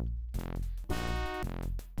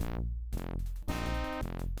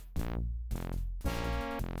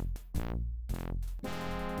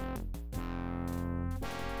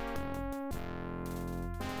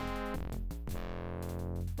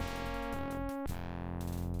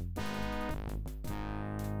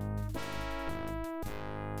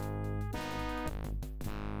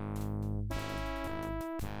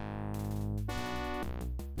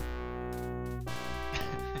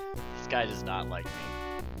 This guy does not like me.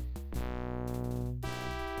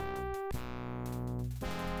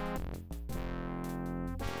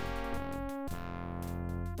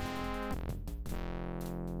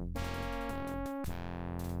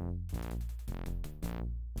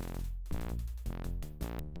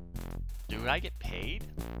 Do I get paid?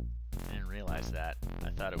 I didn't realize that. I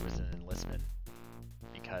thought it was an enlistment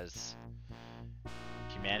because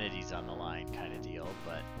humanity's on the line kind of deal,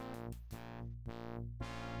 but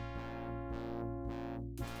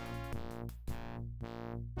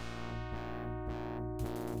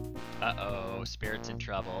uh-oh, Spirit's in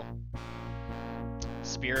trouble.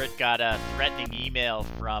 Spirit got a threatening email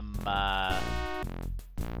from,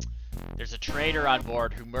 there's a traitor on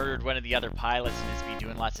board who murdered one of the other pilots and has been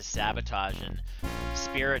doing lots of sabotage, and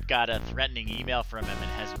Spirit got a threatening email from him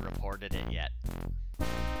and hasn't reported it yet.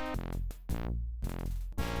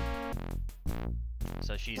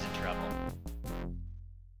 So she's in trouble.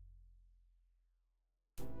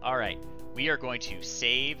 Alright, we are going to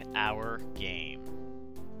save our game.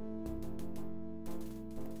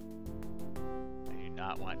 I do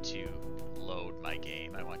not want to load my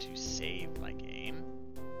game, I want to save my game.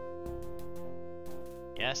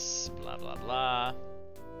 Yes, blah blah blah.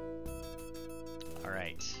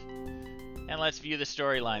 Alright. And let's view the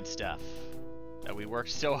storyline stuff that we worked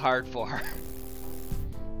so hard for.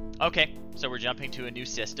 Okay, so we're jumping to a new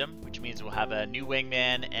system, which means we'll have a new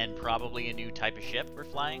wingman and probably a new type of ship we're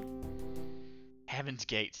flying. Heaven's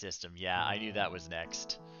Gate system, yeah, I knew that was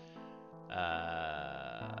next.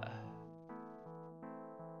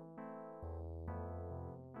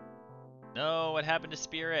 No, what happened to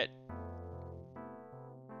Spirit?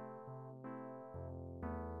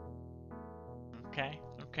 Okay,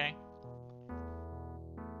 okay.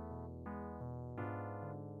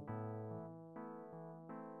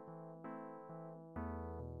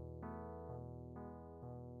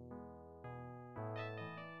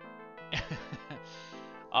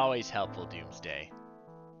 Always helpful, Doomsday.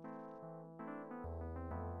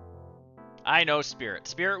 I know Spirit.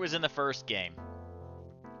 Spirit was in the first game.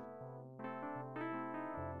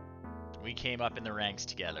 We came up in the ranks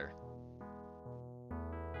together.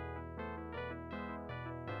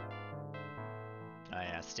 Oh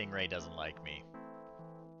yeah, Stingray doesn't like me.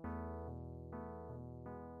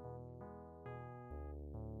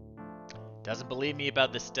 Doesn't believe me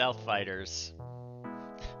about the stealth fighters.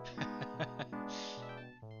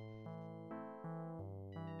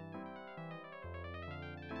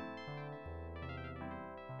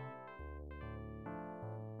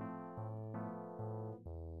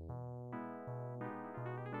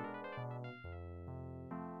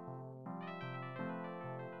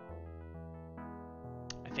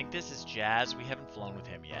 think this is Jazz. We haven't flown with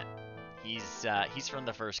him yet. He's from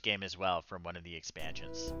the first game as well, from one of the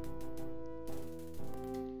expansions.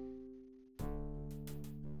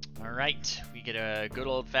 Alright, we get a good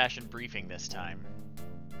old-fashioned briefing this time.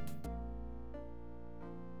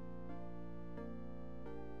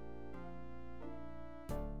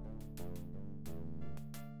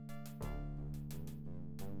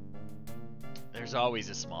 There's always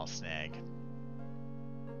a small snag.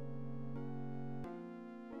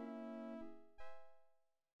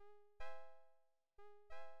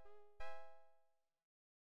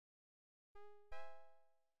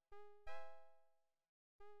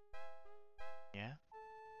 Yeah?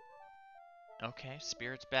 Okay,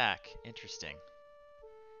 Spirit's back. Interesting.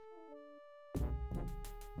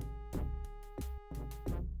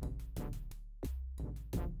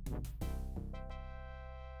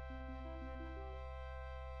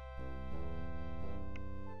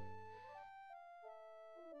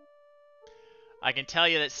 I can tell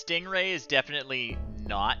you that Stingray is definitely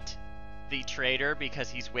not the traitor because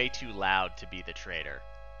he's way too loud to be the traitor.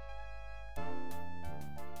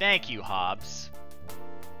 Thank you, Hobbs.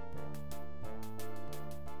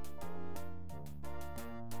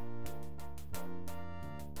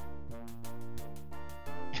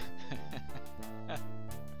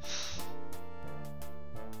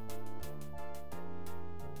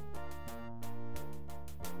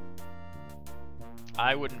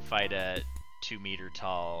 I wouldn't fight a 2-meter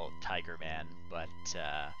tall Tiger Man, but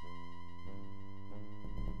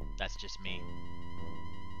that's just me.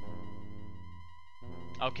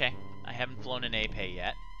 Okay, I haven't flown an Apei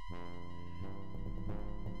yet.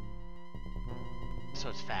 So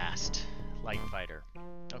it's fast. Light fighter.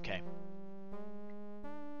 Okay.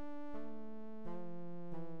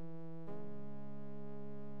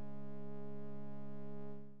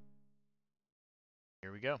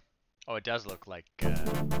 Here we go. Oh, it does look like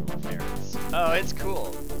little ferrets. Oh, it's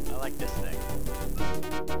cool. I like this thing.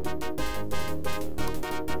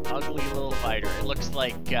 Ugly little fighter. It looks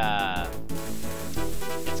like, it's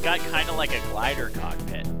got kind of like a glider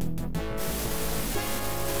cockpit.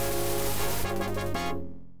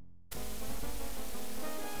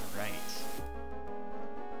 Alright.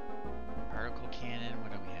 Particle cannon,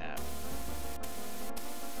 what do we have?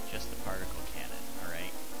 Just the particle cannon,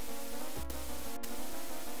 alright.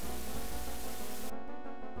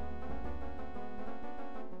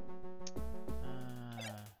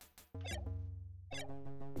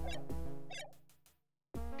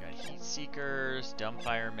 Got heat seekers,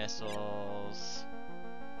 dumbfire missiles,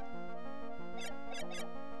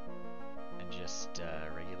 and just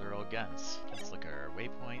regular old guns. Let's look at our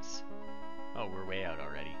waypoints. Oh, we're way out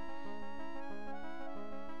already.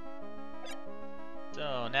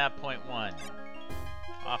 So, nav point 1.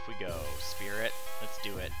 Off we go, Spirit. Let's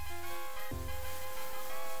do it.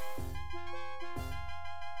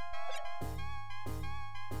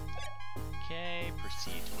 Okay,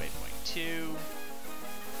 proceed to waypoint 2.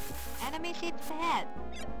 Enemy ships ahead.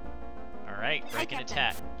 Alright, break and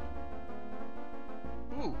attack.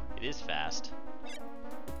 Ooh, it is fast.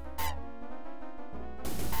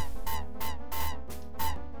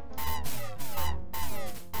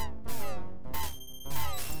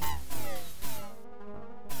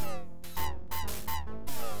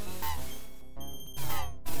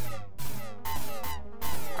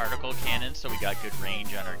 Particle cannon, so we got good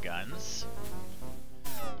range on our guns,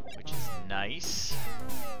 which is nice.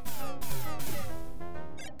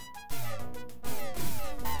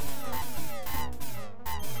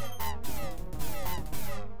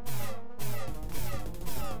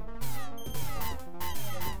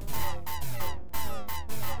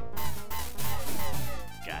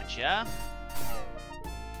 Gotcha.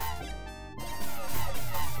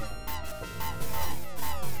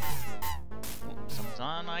 Oh, someone's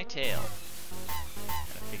on my tail.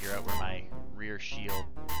 Gotta figure out where my rear shield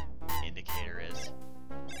indicator is.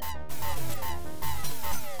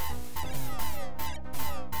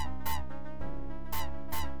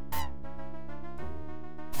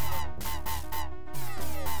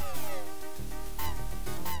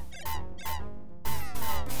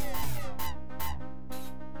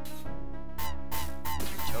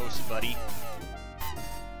 Toast, buddy.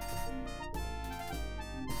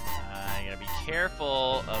 I gotta be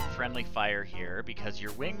careful of friendly fire here because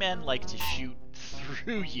your wingmen like to shoot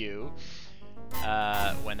through you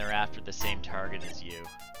when they're after the same target as you.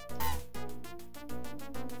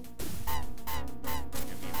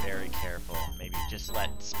 Gotta be very careful. Maybe just let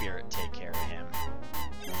Spirit take care of him.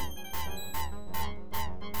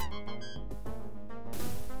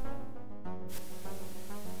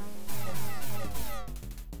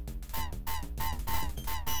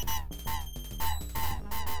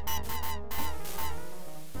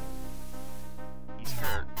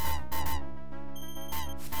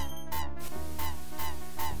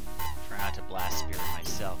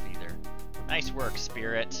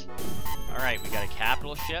 Spirit. Alright, we got a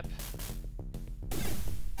capital ship.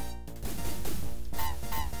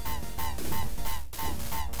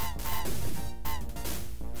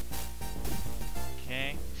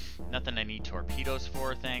 Okay. Nothing I need torpedoes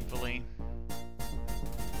for, thankfully.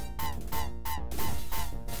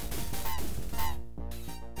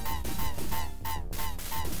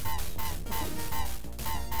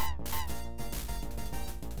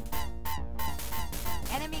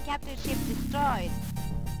 Enemy captured ship destroyed.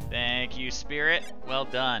 Thank you, Spirit. Well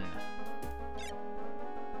done.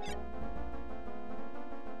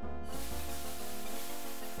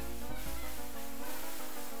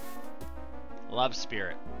 Love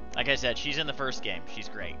Spirit. Like I said, she's in the first game. She's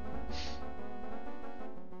great.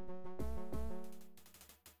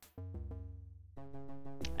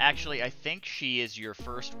 Actually, I think she is your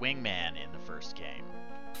first wingman in the first game.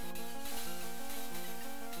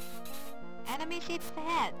 Enemy ships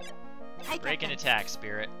ahead. Hi, Break and Captain. attack,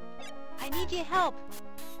 Spirit. I need your help.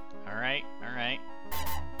 Alright, alright.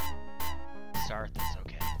 Sarth is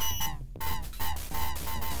okay.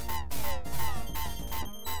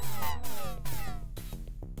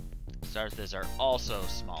 Sarthas are also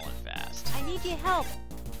small and fast. I need your help.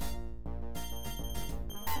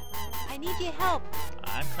 I need your help.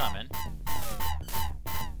 I'm coming.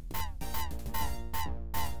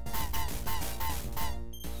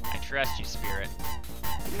 I trust you, Spirit.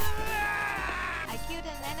 I killed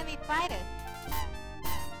an enemy fighter.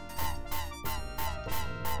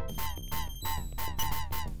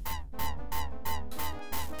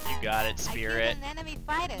 You got it, I Spirit. killed an enemy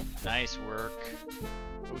fighter. Nice work.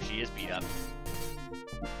 Oh, she is beat up.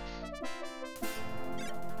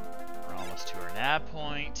 We're almost to our nav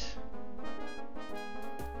point.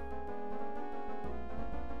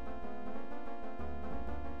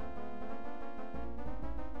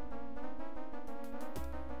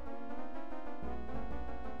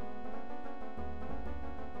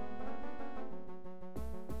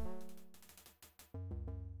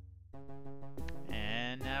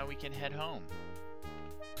 And now we can head home.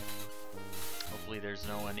 Hopefully there's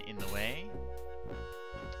no one in the way.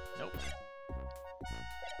 Nope.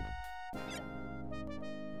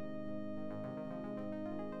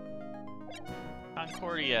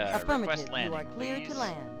 Concordia, Affirmative, request landing, you are clear please. to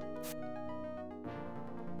land.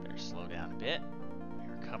 Better slow down a bit.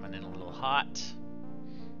 We're coming in a little hot.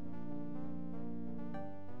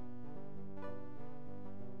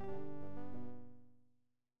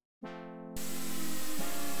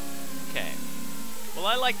 Okay. Well,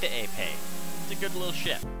 I like the Ape. It's a good little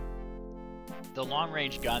ship. The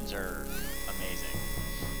long-range guns are amazing.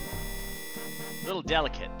 A little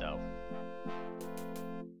delicate, though.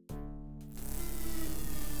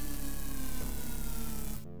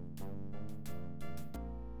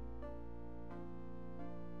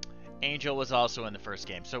 Angel was also in the first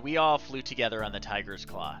game, so we all flew together on the Tiger's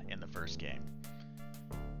Claw in the first game.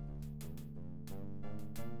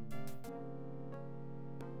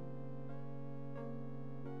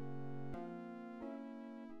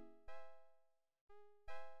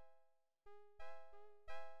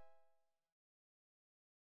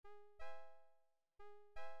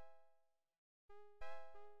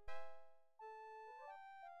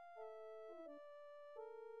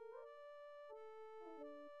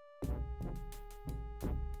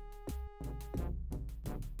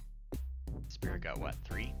 Spirit got what?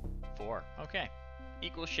 3? 4. Okay.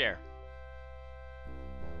 Equal share.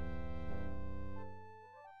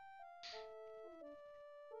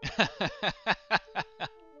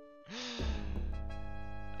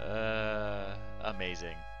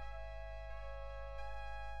 Amazing.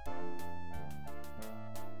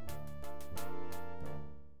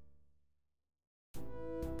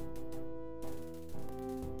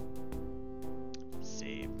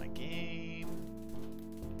 Save my game.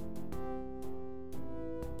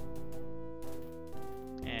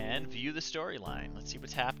 And view the storyline. Let's see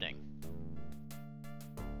what's happening.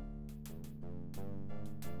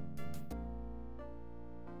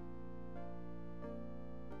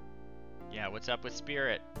 Yeah, what's up with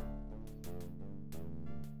Spirit?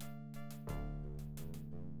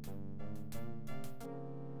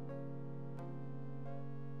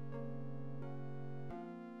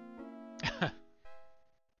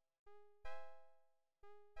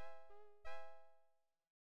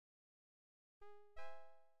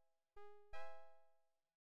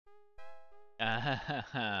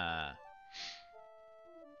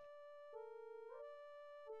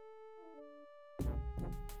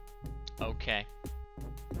 Okay.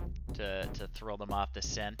 To throw them off the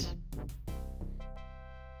scent.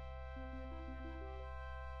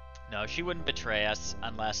 No, she wouldn't betray us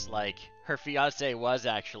unless, like, her fiance was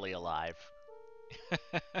actually alive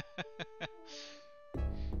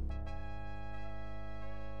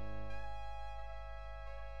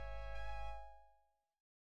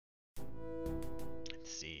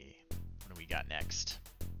Let's see. What do we got next?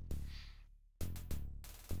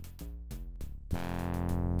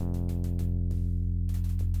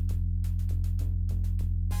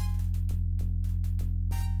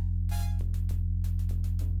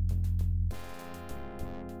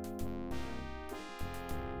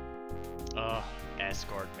 Ugh,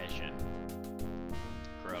 escort mission.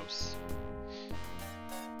 Gross.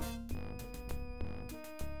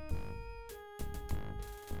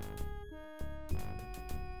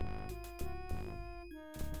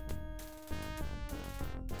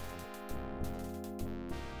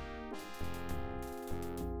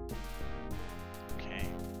 Okay,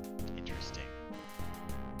 interesting.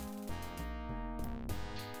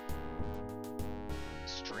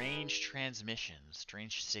 Strange transmissions,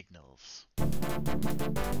 strange signals. Here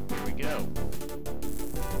we go.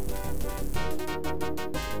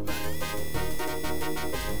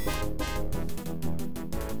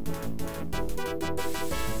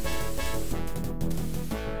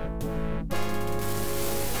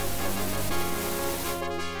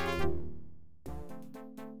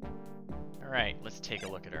 Alright, let's take a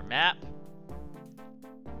look at our map.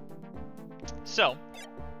 So,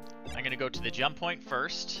 I'm going to go to the jump point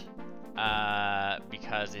first,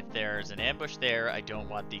 because if there's an ambush there, I don't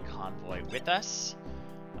want the convoy with us.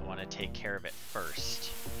 I want to take care of it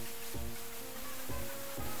first.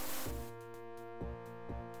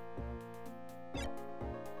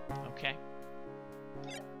 Okay.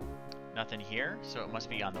 Nothing here, so it must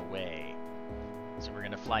be on the way. So we're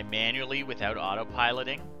going to fly manually without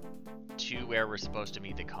autopiloting to where we're supposed to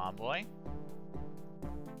meet the convoy.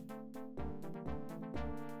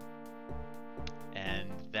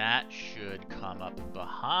 And that should come up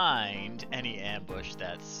behind any ambush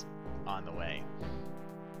that's on the way.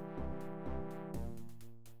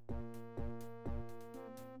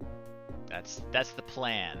 That's the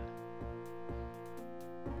plan.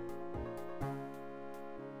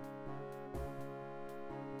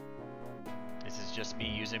 This is just me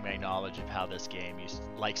using my knowledge of how this game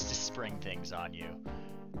likes to spring things on you.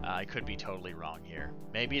 I could be totally wrong here.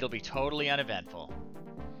 Maybe it'll be totally uneventful.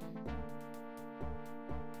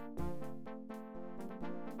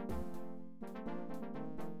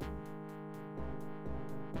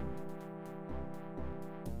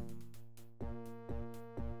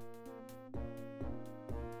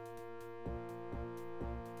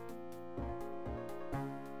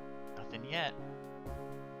 Nothing yet.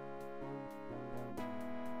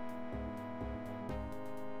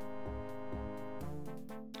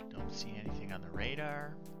 Don't see anything on the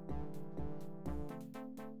radar.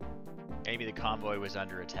 Maybe the convoy was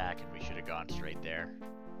under attack and we should have gone straight there.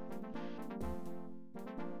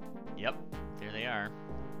 Yep, there they are.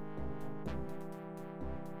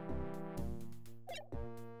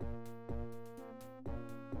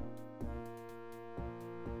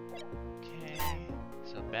 Okay,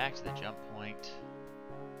 so back to the jump point.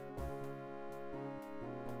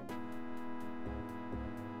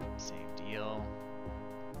 Same deal.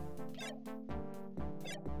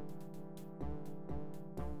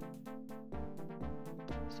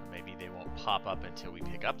 So maybe they won't pop up until we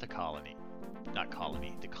pick up the colony. Not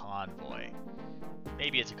colony, the convoy.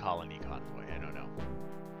 Maybe it's a colony convoy, I don't know.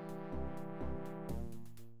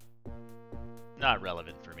 Not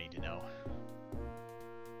relevant for me to know.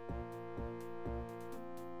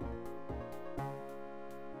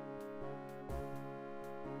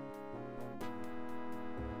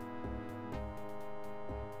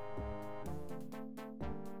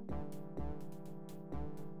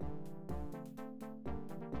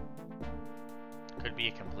 Could be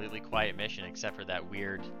a completely quiet mission except for that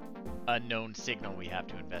weird unknown signal we have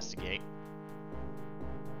to investigate.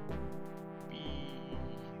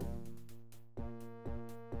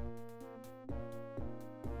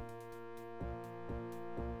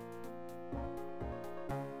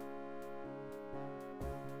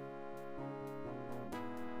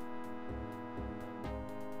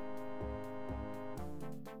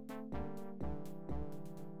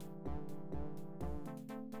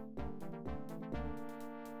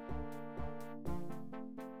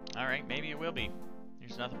 Alright, maybe it will be.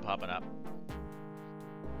 There's nothing popping up.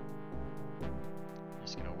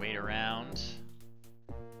 Just gonna wait around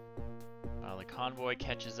while the convoy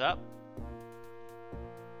catches up.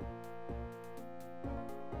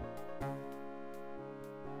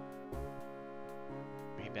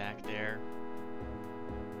 Way back there.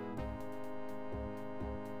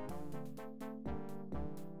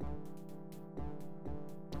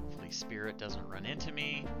 Hopefully Spirit doesn't run into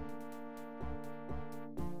me.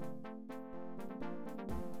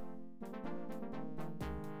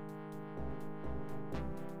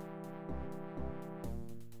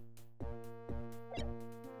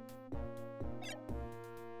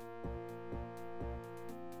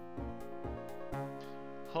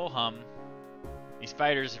 Ho-hum. These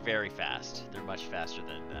fighters are very fast. They're much faster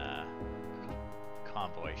than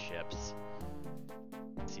convoy ships.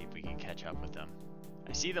 Let's see if we can catch up with them.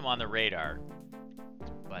 I see them on the radar,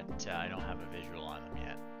 but I don't have a visual on them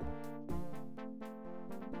yet.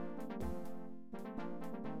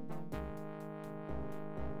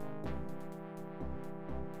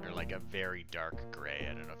 They're like a very dark gray.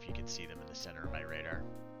 I don't know if you can see them in the center of my radar.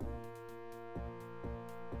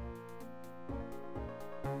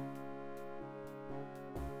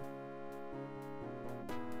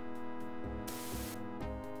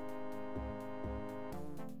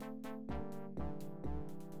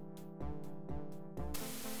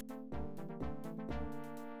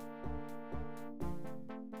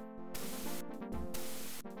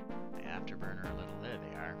 Afterburner a little. There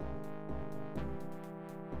they are.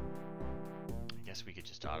 I guess we could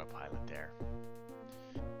just autopilot there.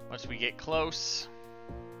 Once we get close,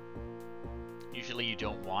 usually you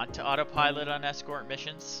don't want to autopilot on escort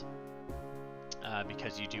missions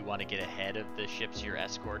because you do want to get ahead of the ships you're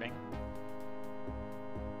escorting.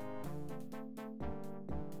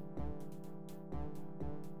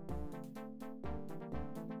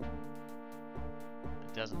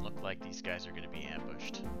 It doesn't look like these guys are going to be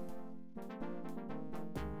ambushed.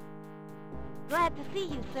 Glad to see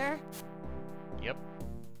you, sir. Yep.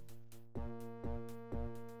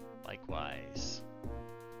 Likewise.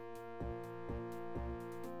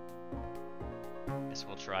 Guess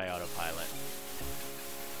we'll try autopilot.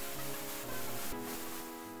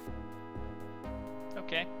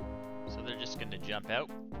 Okay. So they're just gonna jump out.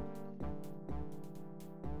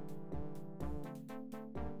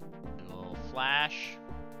 A little flash.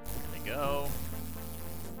 There they go.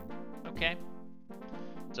 Okay.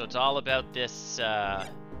 So it's all about this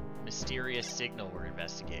mysterious signal we're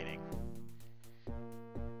investigating.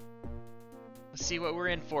 Let's see what we're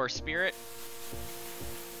in for, Spirit.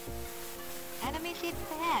 Enemy ships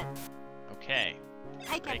ahead. Okay.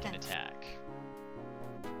 Hi, Break Captain. and attack.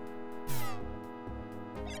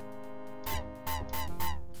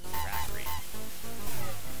 Crackery.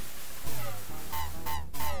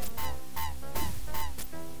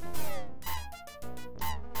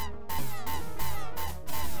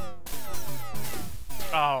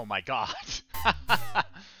 Oh my god.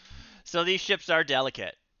 So these ships are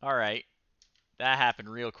delicate. Alright. That happened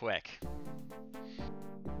real quick.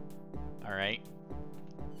 Alright.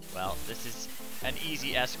 Well, this is an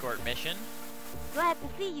easy escort mission. Glad to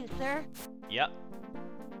see you, sir. Yep.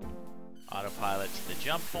 Autopilot to the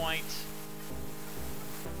jump point.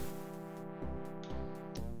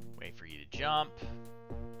 Wait for you to jump.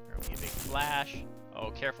 There'll be a big flash.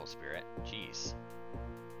 Oh, careful, Spirit. Jeez.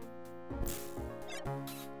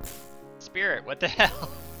 Spirit, what the hell?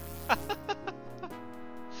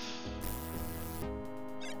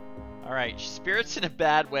 Alright, Spirit's in a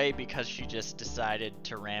bad way because she just decided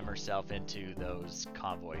to ram herself into those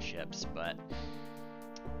convoy ships, but...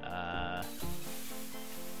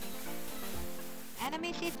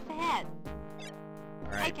 Enemy ships ahead.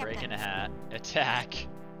 Alright, Hi, breaking Captain. a hat. Attack.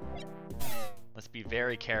 Let's be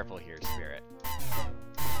very careful here, Spirit.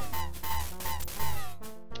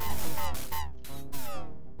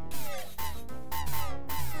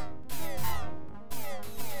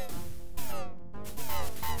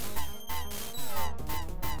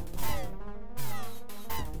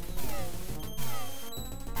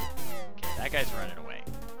 Okay, that guy's running away.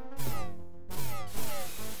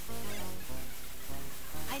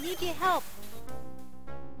 I need your help.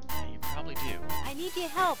 Yeah, you probably do. I need your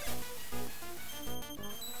help.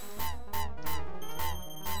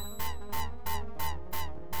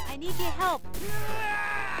 I need your help.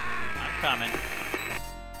 I'm coming.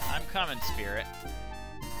 I'm coming, Spirit.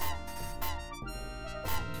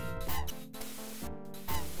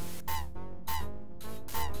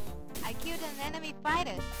 I killed an enemy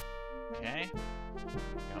fighter. Okay.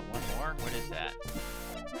 Got one more. What is that?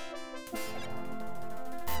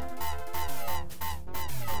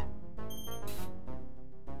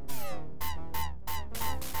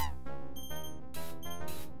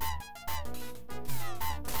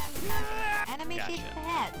 Enemy Gotcha. ships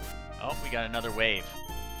ahead. Oh, we got another wave.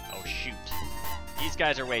 Oh, shoot. These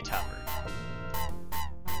guys are way tougher.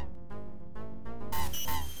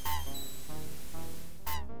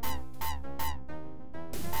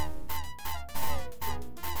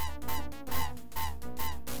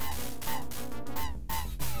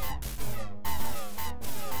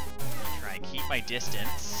 Try and keep my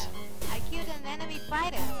distance. I killed an enemy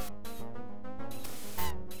fighter.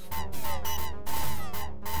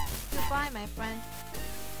 Goodbye, my friend.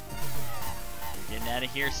 You're getting out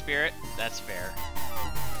of here, Spirit? That's fair.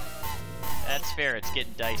 That's fair, it's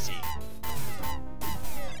getting dicey.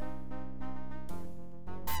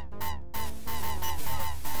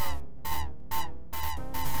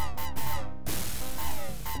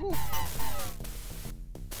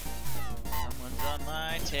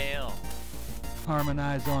 my tail.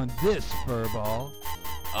 Harmonize on this furball.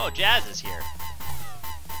 Oh, Jazz is here.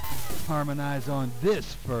 Harmonize on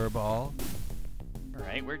this furball.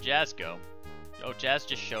 Alright, where'd Jazz go? Oh, Jazz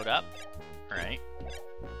just showed up? Alright.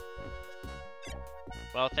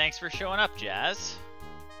 Well, thanks for showing up, Jazz.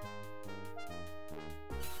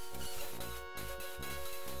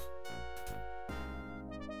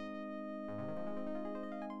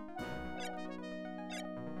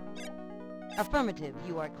 Affirmative,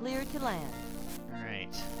 you are clear to land.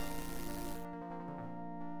 Alright.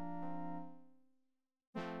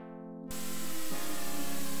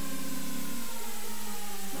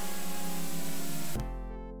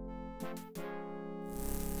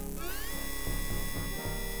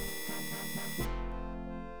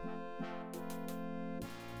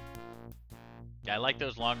 I like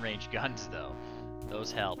those long-range guns, though.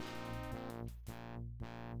 Those help.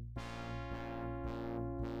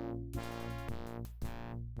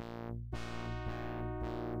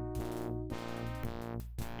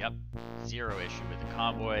 Yep, zero issue with the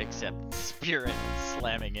convoy except Spirit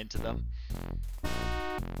slamming into them.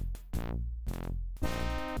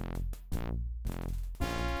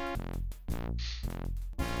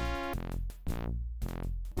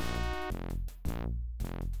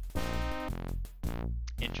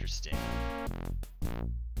 Interesting.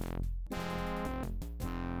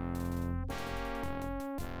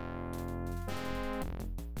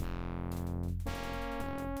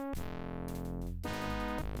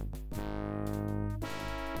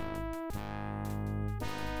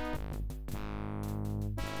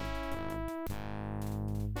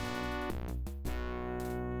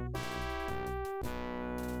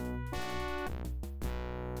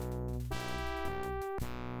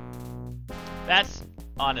 That's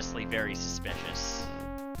honestly very suspicious.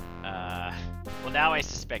 Well, now I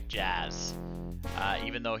suspect Jazz,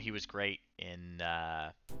 even though he was great in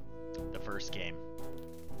the first game.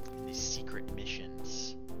 The Secret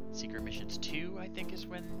Missions. Secret Missions 2, I think, is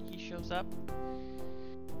when he shows up.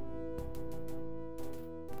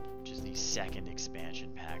 Which is the second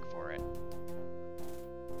expansion pack for it.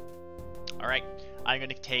 Alright, I'm going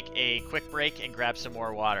to take a quick break and grab some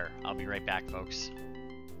more water. I'll be right back, folks.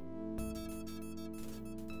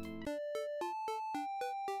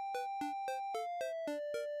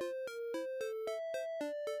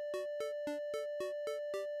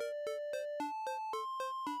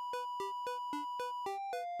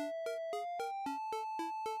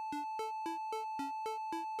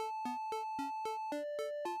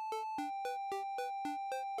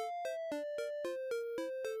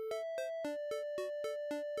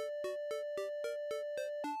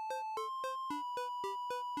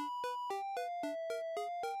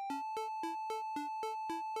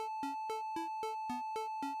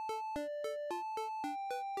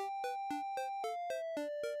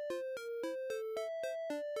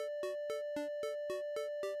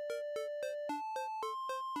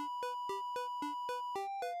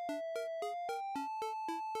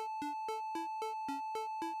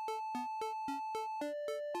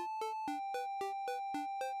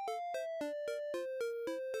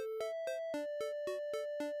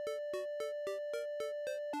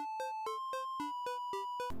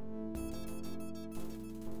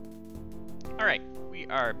 Alright, we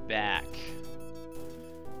are back.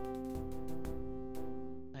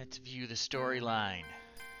 Let's view the storyline.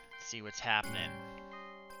 See what's happening.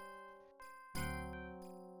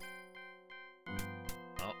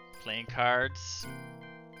 Oh, playing cards.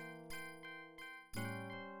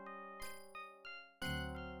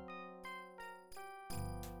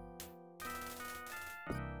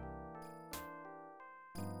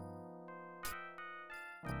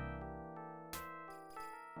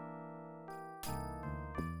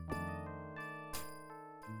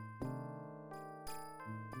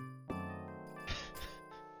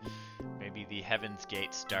 Maybe the Heaven's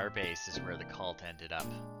Gate Starbase is where the cult ended up.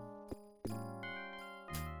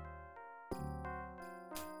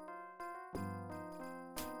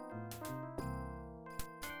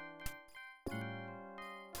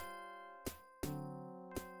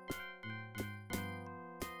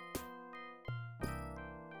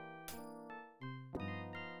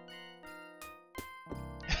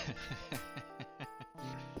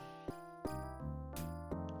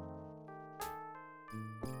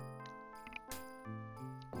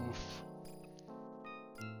 Oof.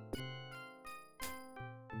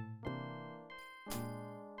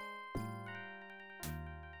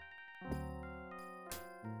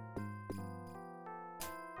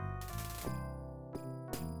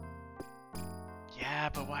 Yeah,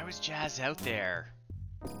 but why was Jazz out there?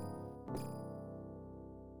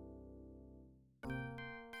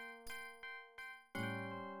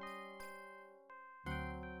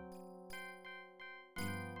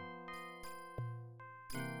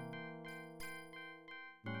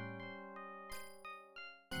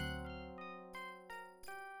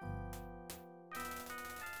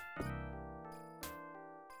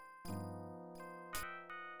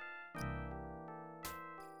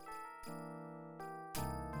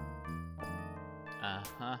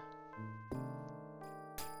 Uh-huh.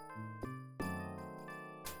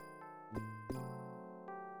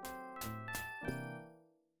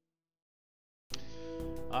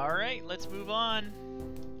 Alright, let's move on.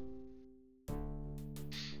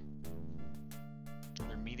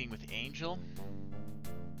 Another meeting with Angel.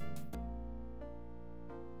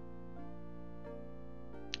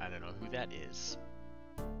 I don't know who that is.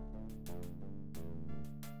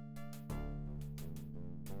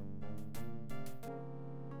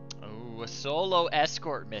 Oh, a solo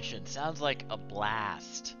escort mission. Sounds like a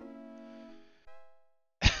blast.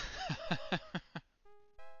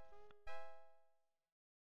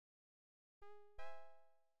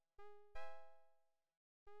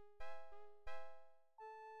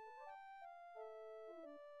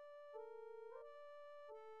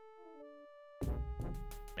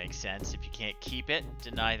 Makes sense. If you can't keep it,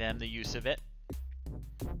 deny them the use of it.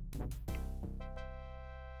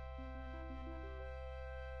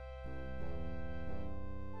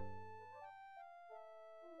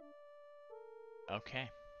 Okay.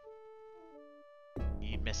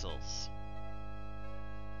 Need missiles.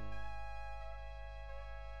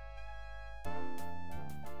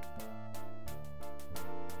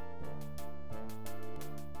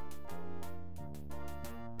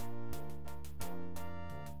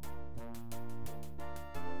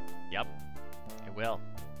 Yep, it will.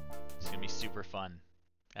 It's gonna be super fun.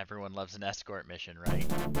 Everyone loves an escort mission, right?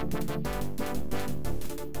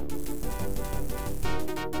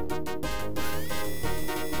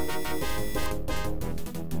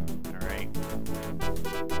 Alright.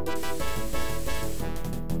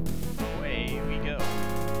 Away we go.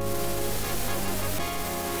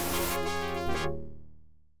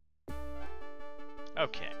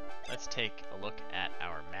 Okay, let's take a look at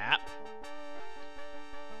our map.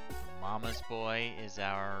 Mama's Boy is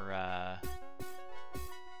our,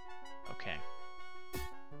 okay. I'm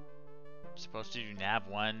supposed to do nav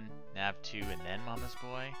 1, nav 2, and then Mama's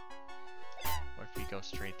Boy? What if we go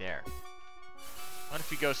straight there? What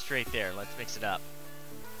if we go straight there? Let's mix it up.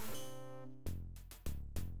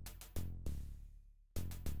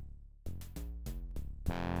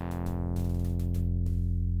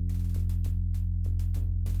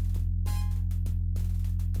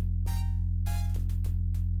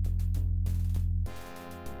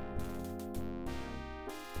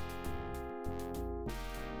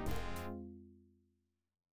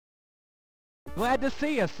 Glad to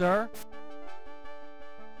see you, sir.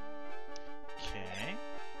 Okay.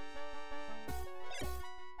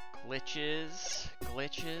 Glitches.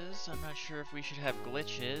 Glitches. I'm not sure if we should have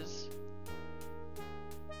glitches.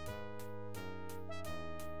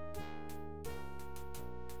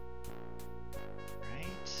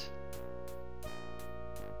 Right.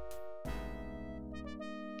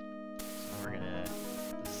 So we're gonna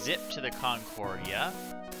zip to the Concordia.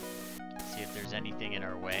 See if there's anything in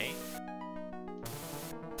our way.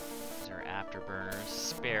 Afterburners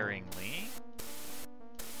sparingly.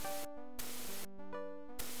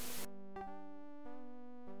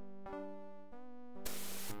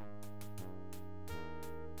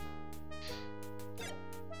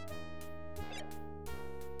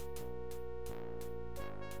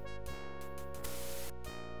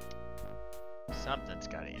 Something's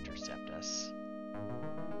got to intercept us.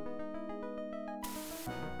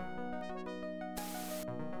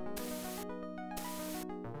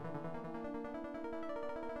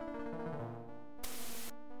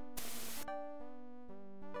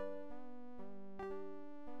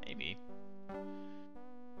 Maybe.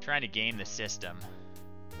 Trying to game the system.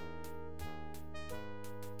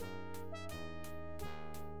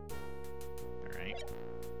 Alright.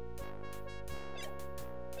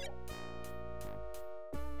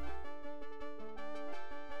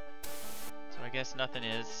 So I guess nothing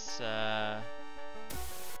is,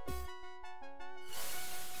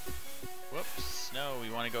 whoops. No, we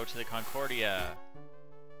want to go to the Concordia.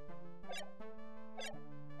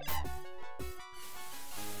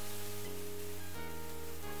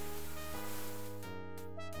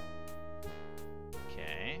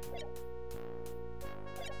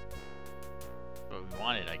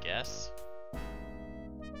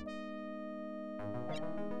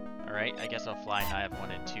 Alright, I guess I'll fly Nav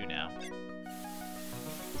 1 and 2 now. Is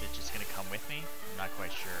it just gonna come with me? I'm not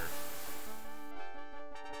quite sure.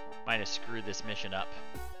 Might have screwed this mission up.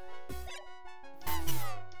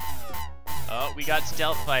 Oh, we got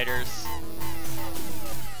stealth fighters.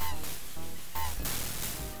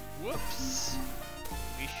 Whoops.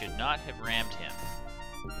 We should not have rammed him.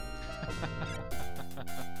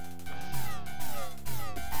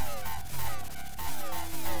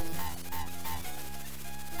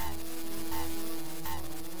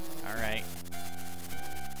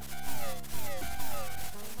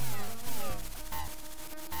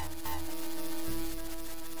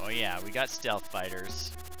 we got stealth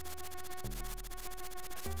fighters.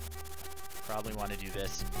 Probably want to do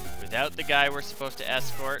this without the guy we're supposed to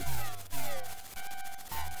escort.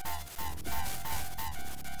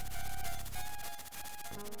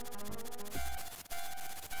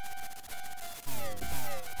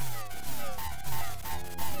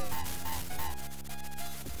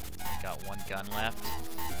 I got one gun left.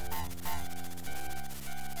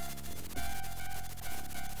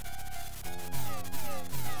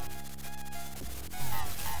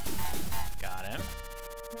 Got him.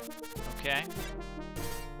 Okay.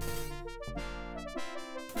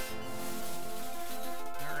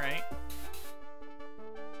 Alright.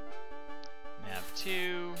 Nav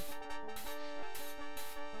 2.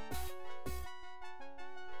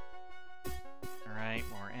 Alright,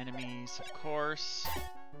 more enemies, of course.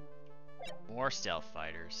 More stealth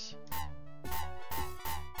fighters.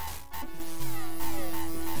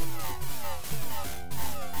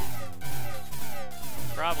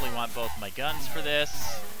 Probably want both my guns for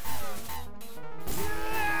this.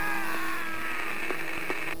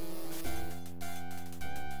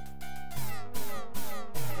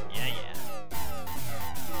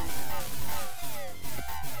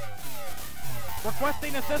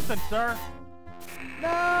 Requesting assistance, sir. No!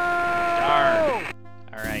 Darn.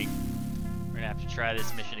 Alright. We're gonna have to try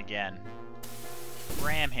this mission again.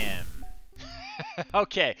 Ram him.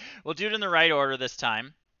 Okay, we'll do it in the right order this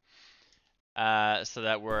time. So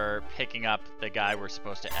that we're picking up the guy we're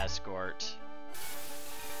supposed to escort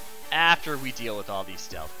after we deal with all these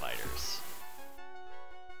stealth fighters.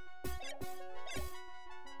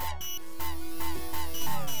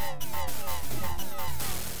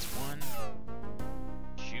 That's one.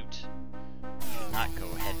 Shoot. Should not go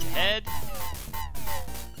head to head.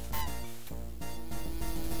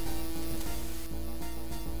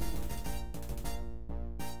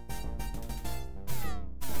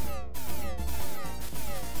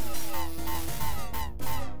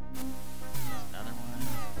 Another one.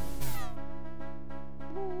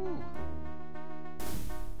 Woo.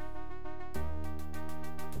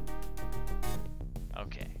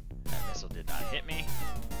 Okay, that missile did not hit me.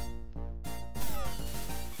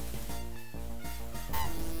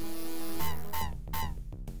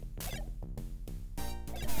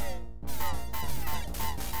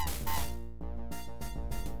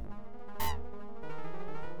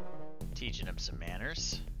 Teaching him some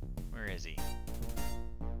manners. Where is he? Is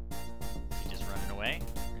he just running away?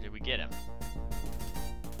 Or did we get him?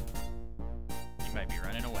 He might be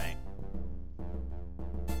running away.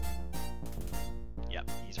 Yep,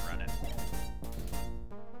 he's running.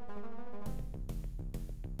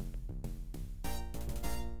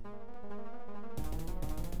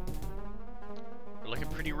 We're looking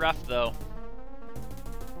pretty rough though.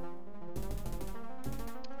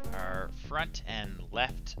 Our front and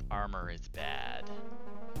left armor is bad.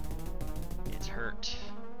 It's hurt.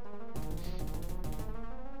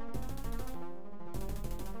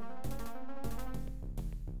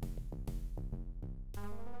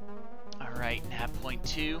 Alright, nav point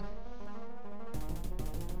 2.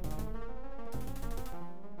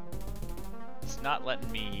 It's not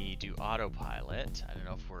letting me do autopilot. I don't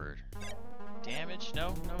know if we're damaged.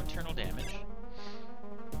 No internal damage.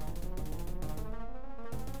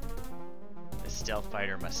 The stealth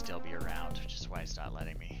fighter must still be around, which is why it's not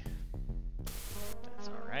letting me. That's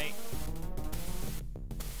alright.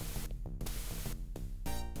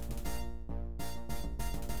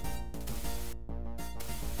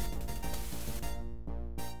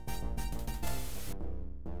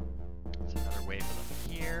 There's another wave of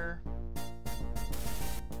them here.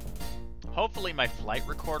 Hopefully my flight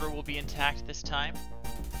recorder will be intact this time.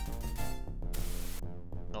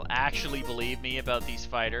 They'll actually believe me about these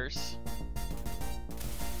fighters.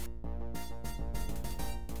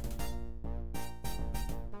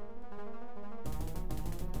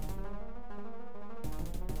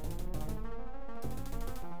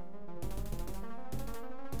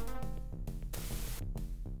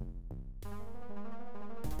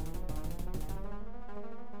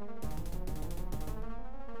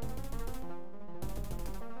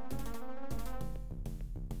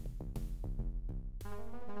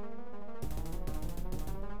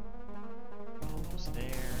 Almost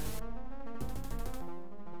there.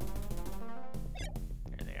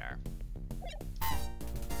 There they are.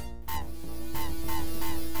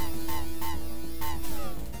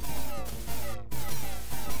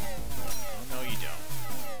 Oh no, you don't.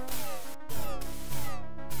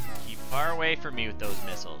 Keep far away from me with those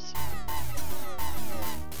missiles.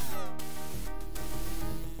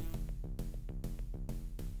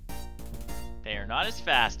 They are not as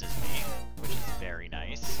fast as me, which is very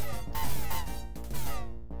nice.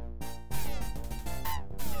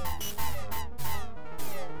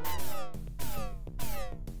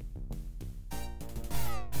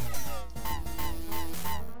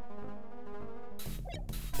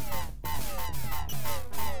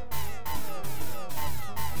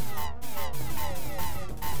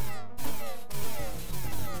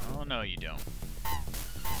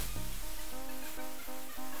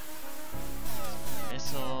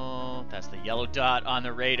 yellow dot on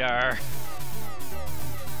the radar.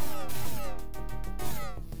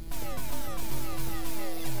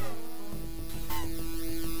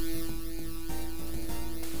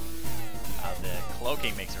 The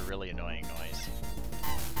cloaking makes a really annoying noise.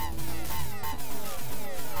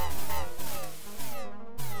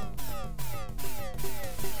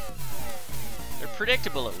 They're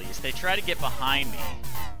predictable at least. They try to get behind me.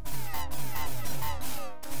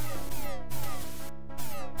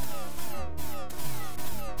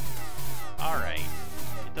 Alright.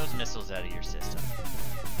 Get those missiles out of your system.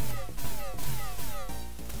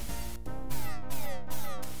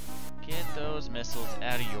 Get those missiles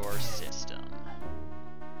out of your system.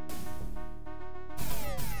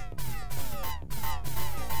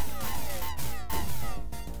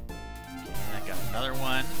 Okay, I got another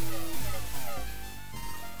one.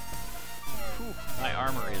 Whew, my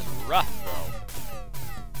armor is rough, though.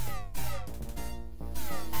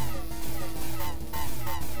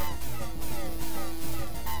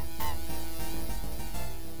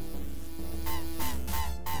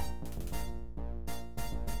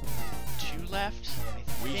 Two left?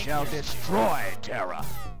 We shall destroy Terra.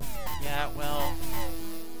 Yeah, well...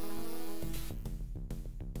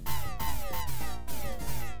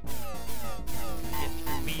 Get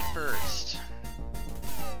through me first.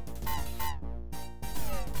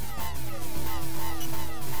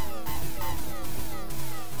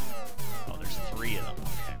 Oh, there's 3 of them.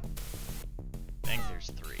 Okay. I think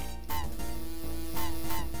there's 3.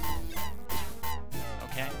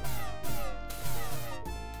 Okay.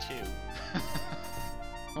 2.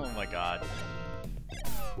 Oh my god.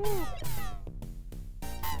 Whew.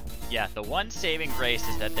 Yeah, the one saving grace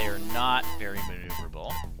is that they are not very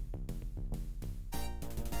maneuverable.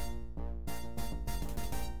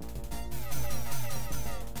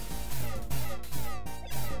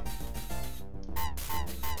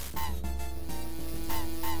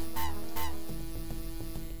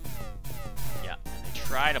 Yeah, and they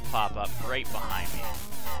try to pop up right behind me.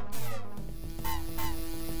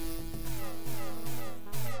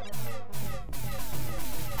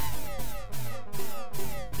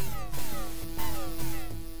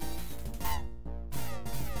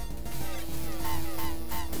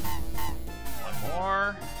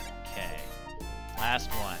 Okay, last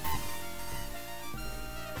one.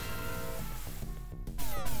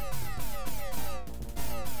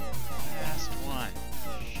 Last one.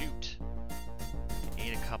 Shoot.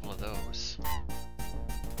 Ate a couple of those.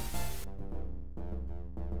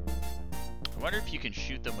 I wonder if you can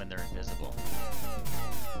shoot them when they're invisible.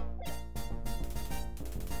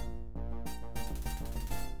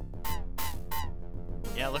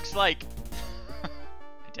 Yeah, looks like I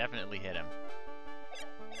definitely hit him.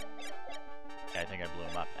 I think I blew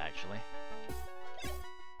him up, actually.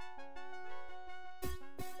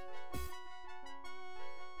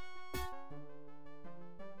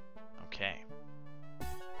 Okay.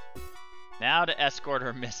 Now to escort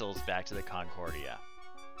her missiles back to the Concordia.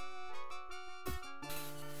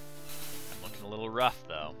 I'm looking a little rough,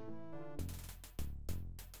 though.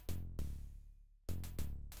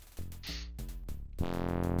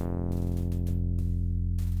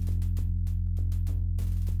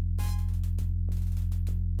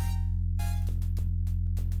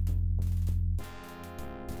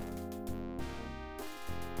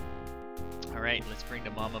 Alright, let's bring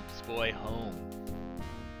the mama's boy home.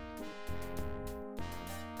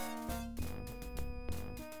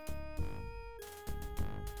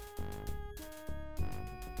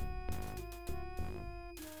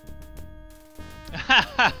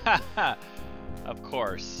 Of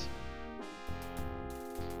course.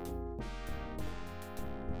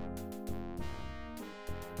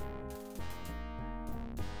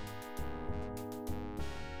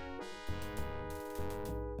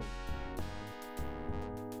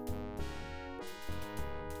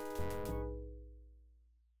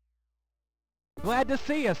 Glad to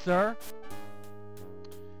see you, sir.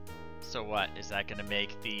 So what, is that going to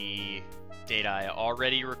make the data I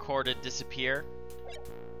already recorded disappear?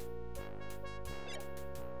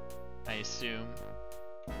 I assume.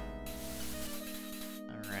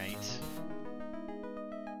 Alright.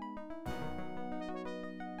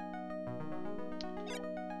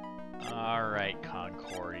 Alright,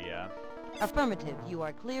 Concordia. Affirmative, you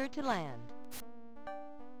are clear to land.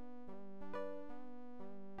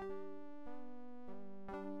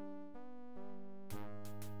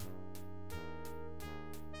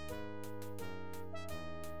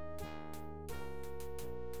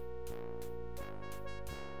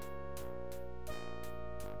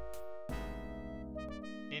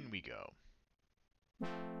 In we go.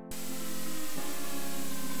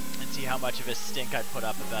 Let's see see how much of a stink I put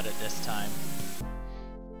up about it this time.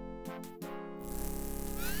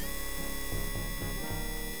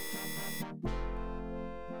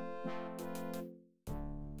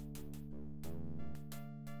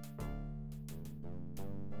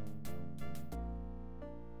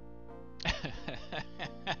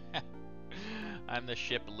 I'm the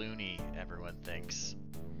ship loony, everyone thinks.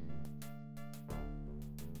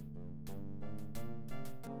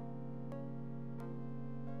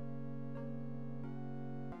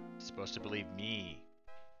 Supposed to believe me.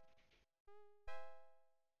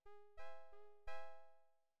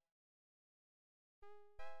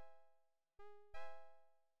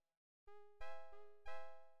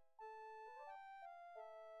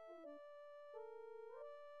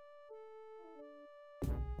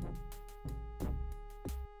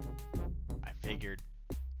 I figured.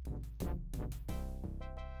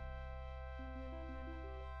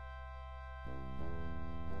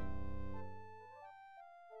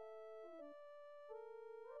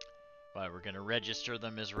 But we're gonna register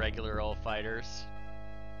them as regular old fighters.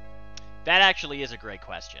 That actually is a great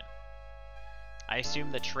question. I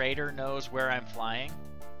assume the trader knows where I'm flying.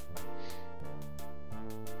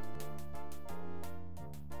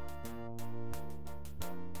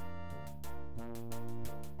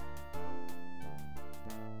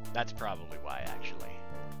 That's probably why, actually.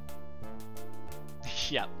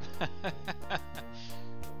 Yep.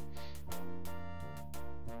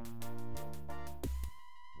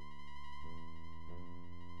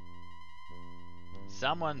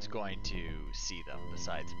 Someone's going to see them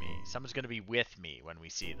besides me. Someone's going to be with me when we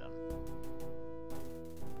see them.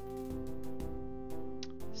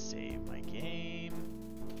 Save my game.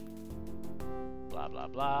 Blah, blah,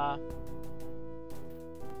 blah.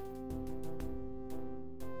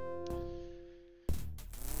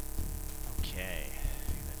 Okay.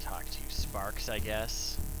 I'm going to talk to Sparks, I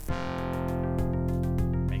guess.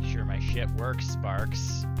 Make sure my ship works,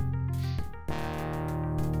 Sparks.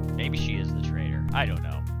 Maybe she is the traitor. I don't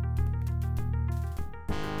know.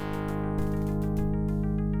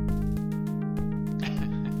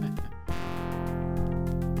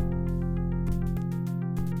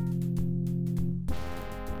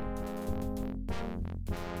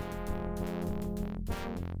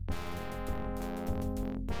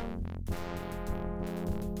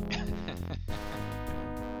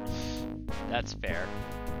 That's fair.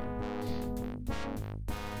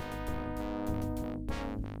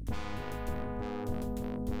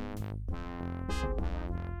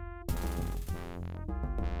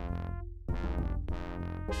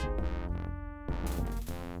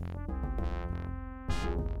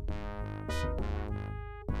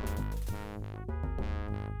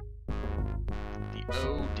 The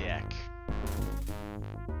O deck.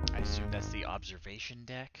 I assume that's the observation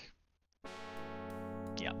deck.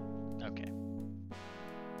 Yep. Okay.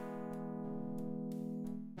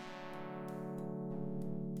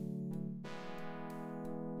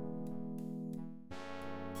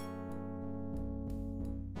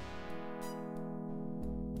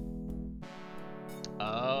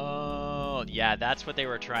 Oh, yeah, that's what they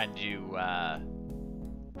were trying to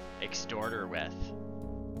extort her with.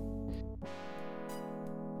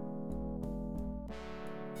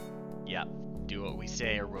 Yep, do what we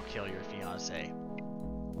say or we'll kill your fiancé.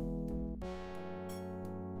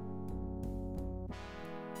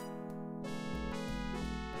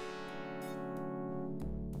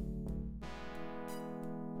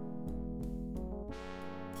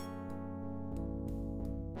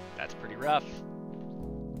 That's pretty rough.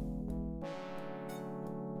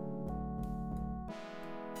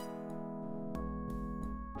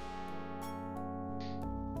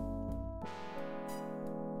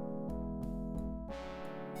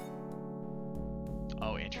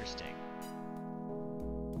 Oh, interesting.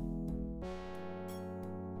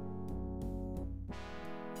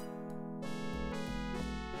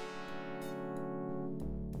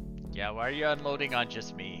 Yeah, why are you unloading on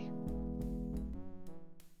just me?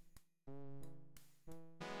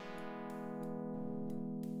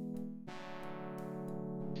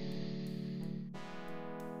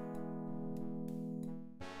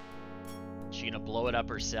 She gonna blow it up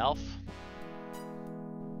herself?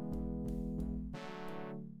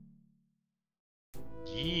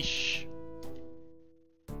 Yeesh.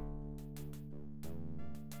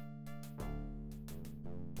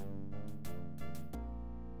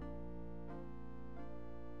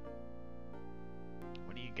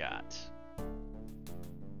 What do you got?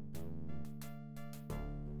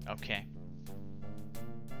 Okay.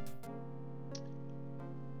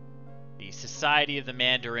 The The Society of the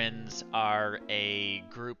Mandarins are a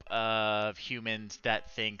group of humans that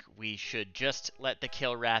think we should just let the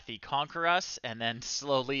Kilrathi conquer us and then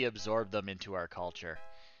slowly absorb them into our culture.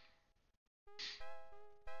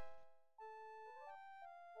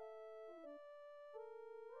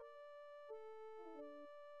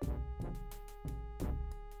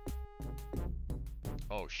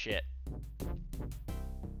 Oh shit.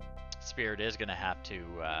 Spirit is gonna have to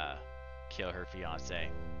kill her fiance.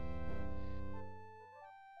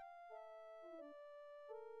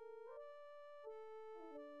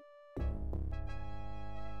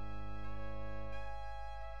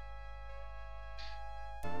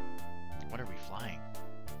 What are we flying?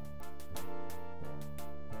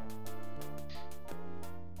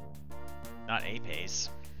 Not Apes.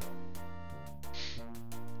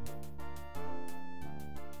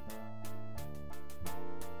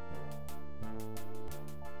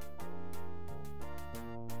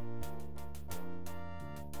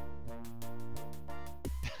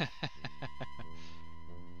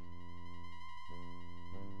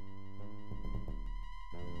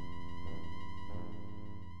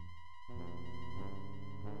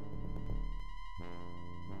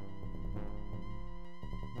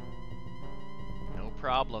 No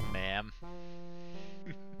problem, ma'am.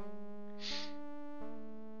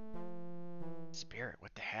 Spirit,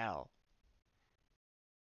 what the hell?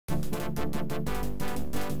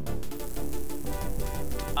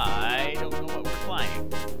 I don't know what we're flying.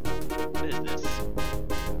 What is this?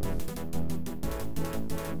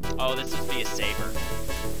 Oh, this must be a Saber.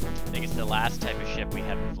 I think it's the last type of ship we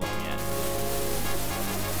haven't flown yet.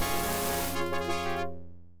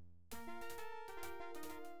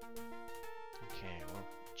 Okay, we'll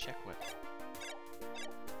check what...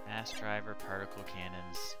 Mass driver, particle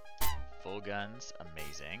cannons, full guns,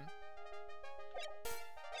 amazing.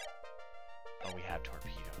 Oh, we have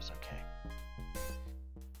torpedoes, okay.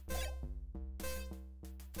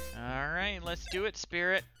 Alright, let's do it,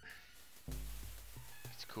 Spirit.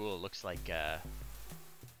 It's cool, it looks like, I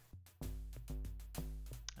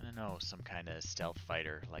don't know, some kind of stealth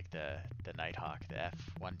fighter, like the Nighthawk, the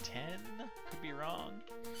F-110? Could be wrong.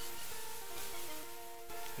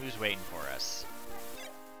 Who's waiting for us?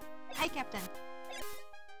 Hi, Captain.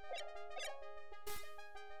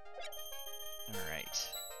 Alright.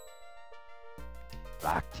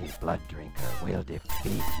 Bhakti Blood Drinker will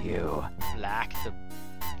defeat you. Black the...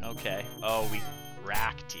 Okay. Oh, we...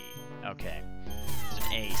 Rakti. Okay. It's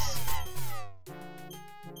an ace.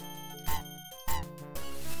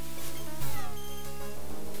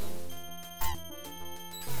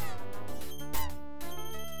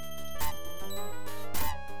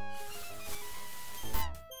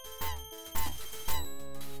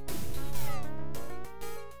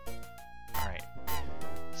 Alright.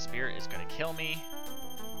 Spirit is gonna kill me.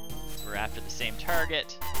 We're after the same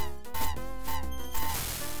target.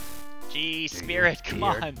 Gee, Spirit, come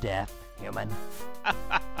on! Death, human.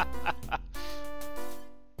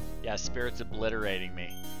 Yeah, Spirit's obliterating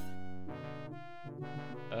me.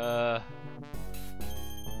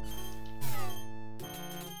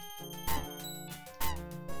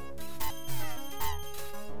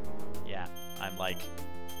 Yeah, I'm like...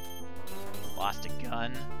 lost a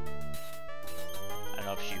gun. I don't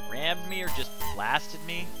know if she rammed me or just blasted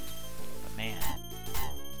me. But man...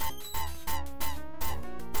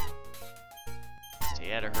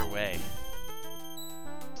 stay out of her way.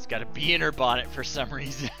 She's got a bee in her bonnet for some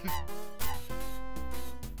reason.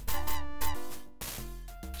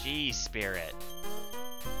 Gee, Spirit.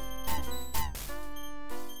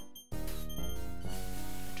 I'm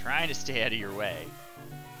trying to stay out of your way.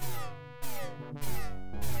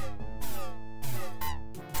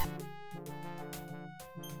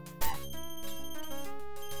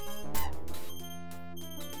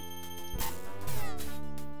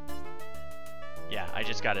 Yeah, I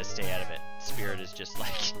just gotta stay out of it. Spirit is just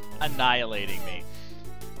like annihilating me.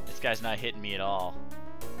 This guy's not hitting me at all.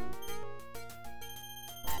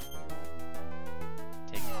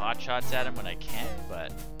 Take pot shots at him when I can,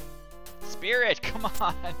 but... Spirit, come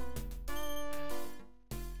on!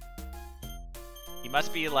 He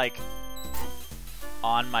must be like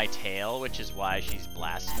on my tail, which is why she's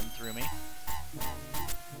blasting him through me.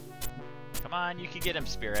 Come on, you can get him,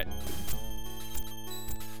 Spirit.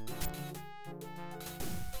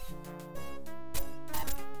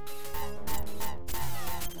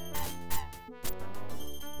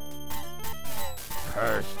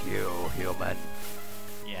 Cursed you, human.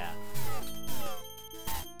 Yeah.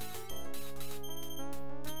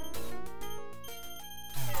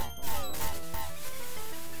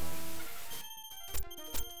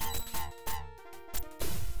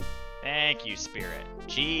 Thank you, you, Spirit.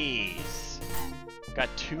 Jeez. Got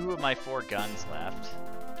 2 of my 4 guns left.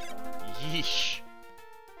 Yeesh.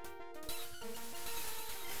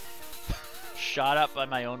 Shot up by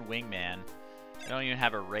my own wingman. I don't even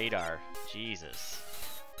have a radar. Jesus.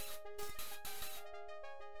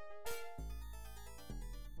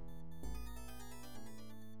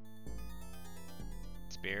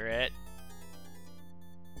 Spirit.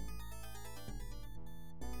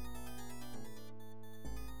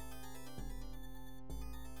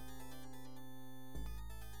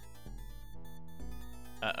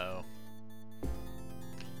 Uh-oh.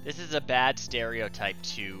 This is a bad stereotype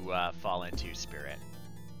to fall into, Spirit.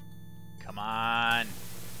 Come on.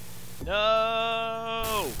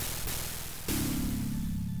 No!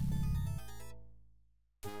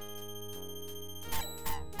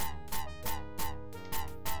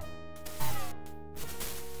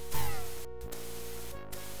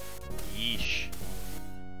 Yeesh.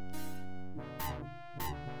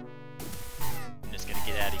 I'm just gonna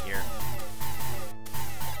get out of here.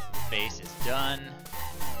 Base is done.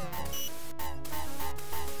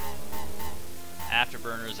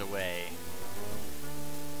 Afterburners away.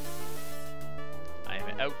 I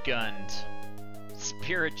am outgunned.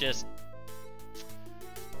 Spirit just...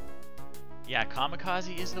 Yeah,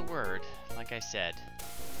 kamikaze is the word, like I said.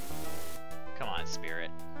 Come on,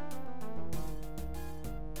 Spirit.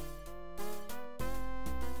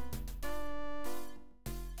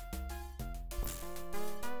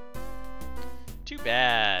 Too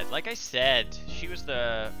bad. Like I said, she was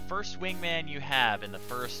the first wingman you have in the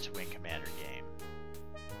first Wing Commander game.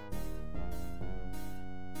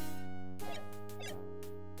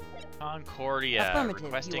 Concordia, Affirmative.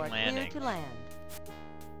 requesting You are landing. clear to land.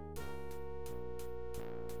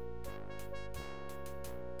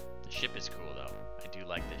 The ship is cool though. I do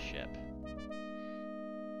like this ship.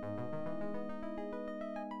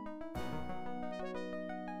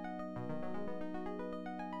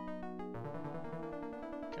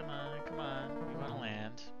 Come on, come on. We want to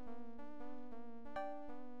land.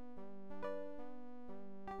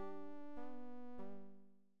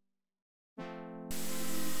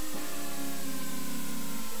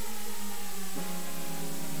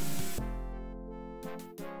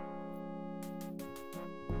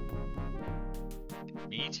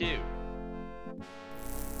 Me too.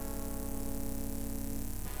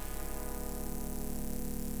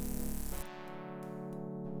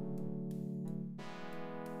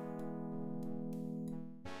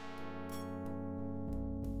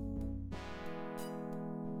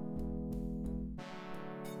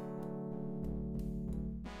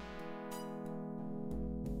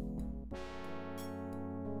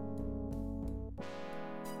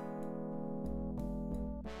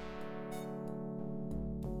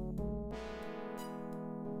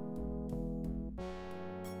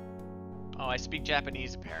 Oh, I speak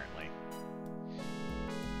Japanese apparently.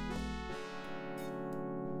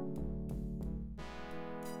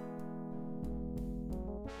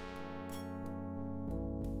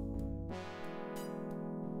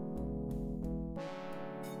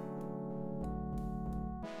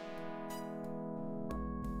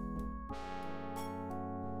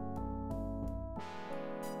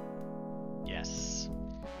 Yes.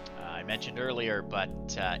 I mentioned earlier,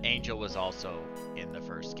 but Angel was also in the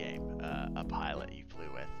first game, a pilot you flew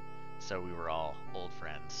with. So we were all old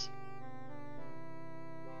friends.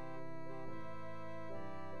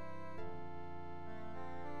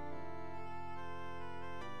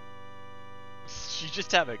 She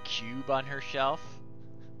just have a cube on her shelf?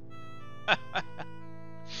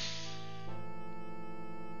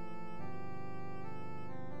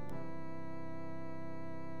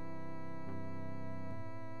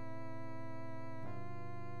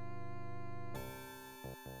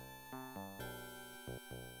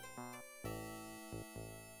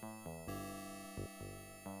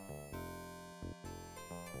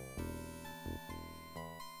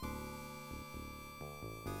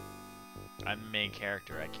 I'm the main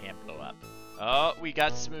character, I can't blow up. Oh, we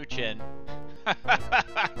got smooching.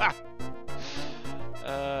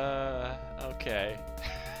 Okay.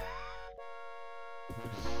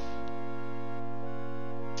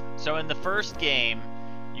 So in the first game,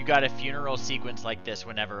 you got a funeral sequence like this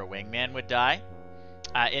whenever a wingman would die.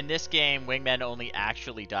 In this game, wingmen only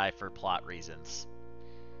actually die for plot reasons.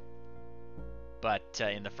 But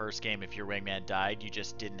in the first game, if your wingman died, you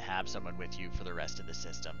just didn't have someone with you for the rest of the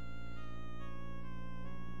system.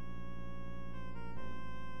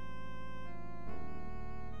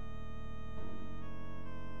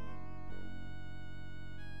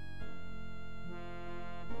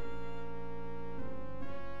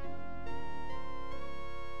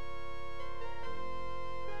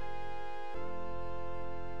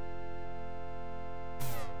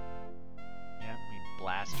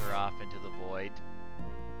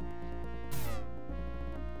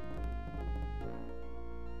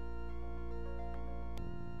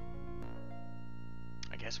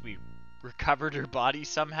 guess we recovered her body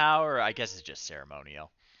somehow, or I guess it's just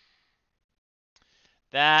ceremonial.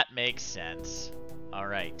 That makes sense.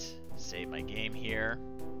 Alright, save my game here.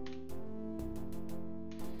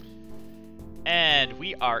 And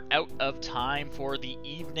we are out of time for the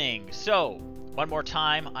evening. So, one more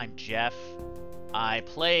time, I'm Jeff. I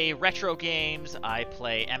play retro games, I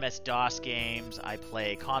play MS-DOS games, I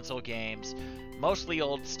play console games, mostly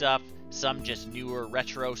old stuff, some just newer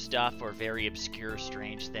retro stuff or very obscure,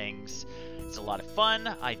 strange things. It's a lot of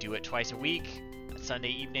fun. I do it twice a week, Sunday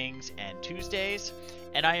evenings and Tuesdays,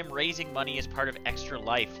 and I am raising money as part of Extra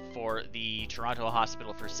Life for the Toronto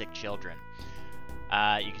Hospital for Sick Children.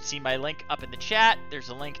 You can see my link up in the chat. There's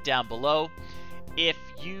a link down below. If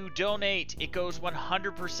you donate, it goes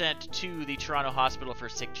 100% to the Toronto Hospital for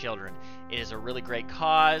Sick Children. It is a really great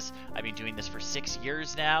cause. I've been doing this for 6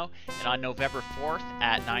 years now, and on November 4th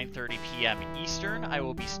at 9:30 p.m. Eastern, I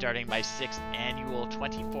will be starting my 6th annual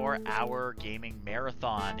 24-hour gaming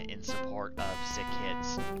marathon in support of sick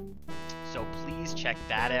kids. So please check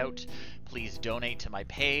that out. Please donate to my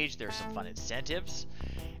page. There's some fun incentives.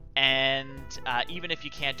 And even if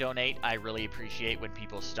you can't donate, I really appreciate when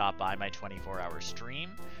people stop by my 24-hour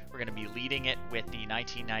stream. We're going to be leading it with the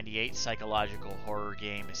 1998 psychological horror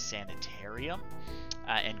game Sanitarium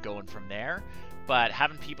and going from there. But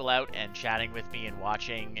having people out and chatting with me and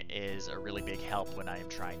watching is a really big help when I am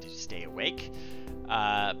trying to stay awake.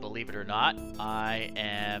 Believe it or not, I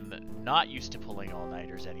am not used to pulling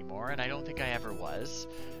all-nighters anymore, and I don't think I ever was.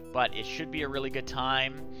 But it should be a really good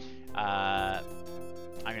time.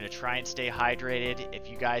 I'm going to try and stay hydrated. If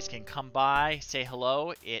you guys can come by, say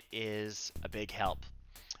hello, it is a big help.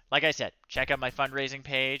 Like I said, check out my fundraising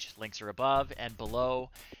page. Links are above and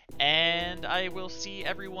below. And I will see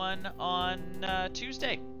everyone on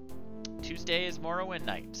Tuesday. Tuesday is Morrowind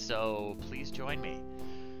night, so please join me.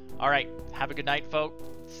 All right, have a good night, folks.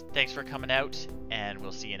 Thanks for coming out, and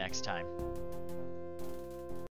we'll see you next time.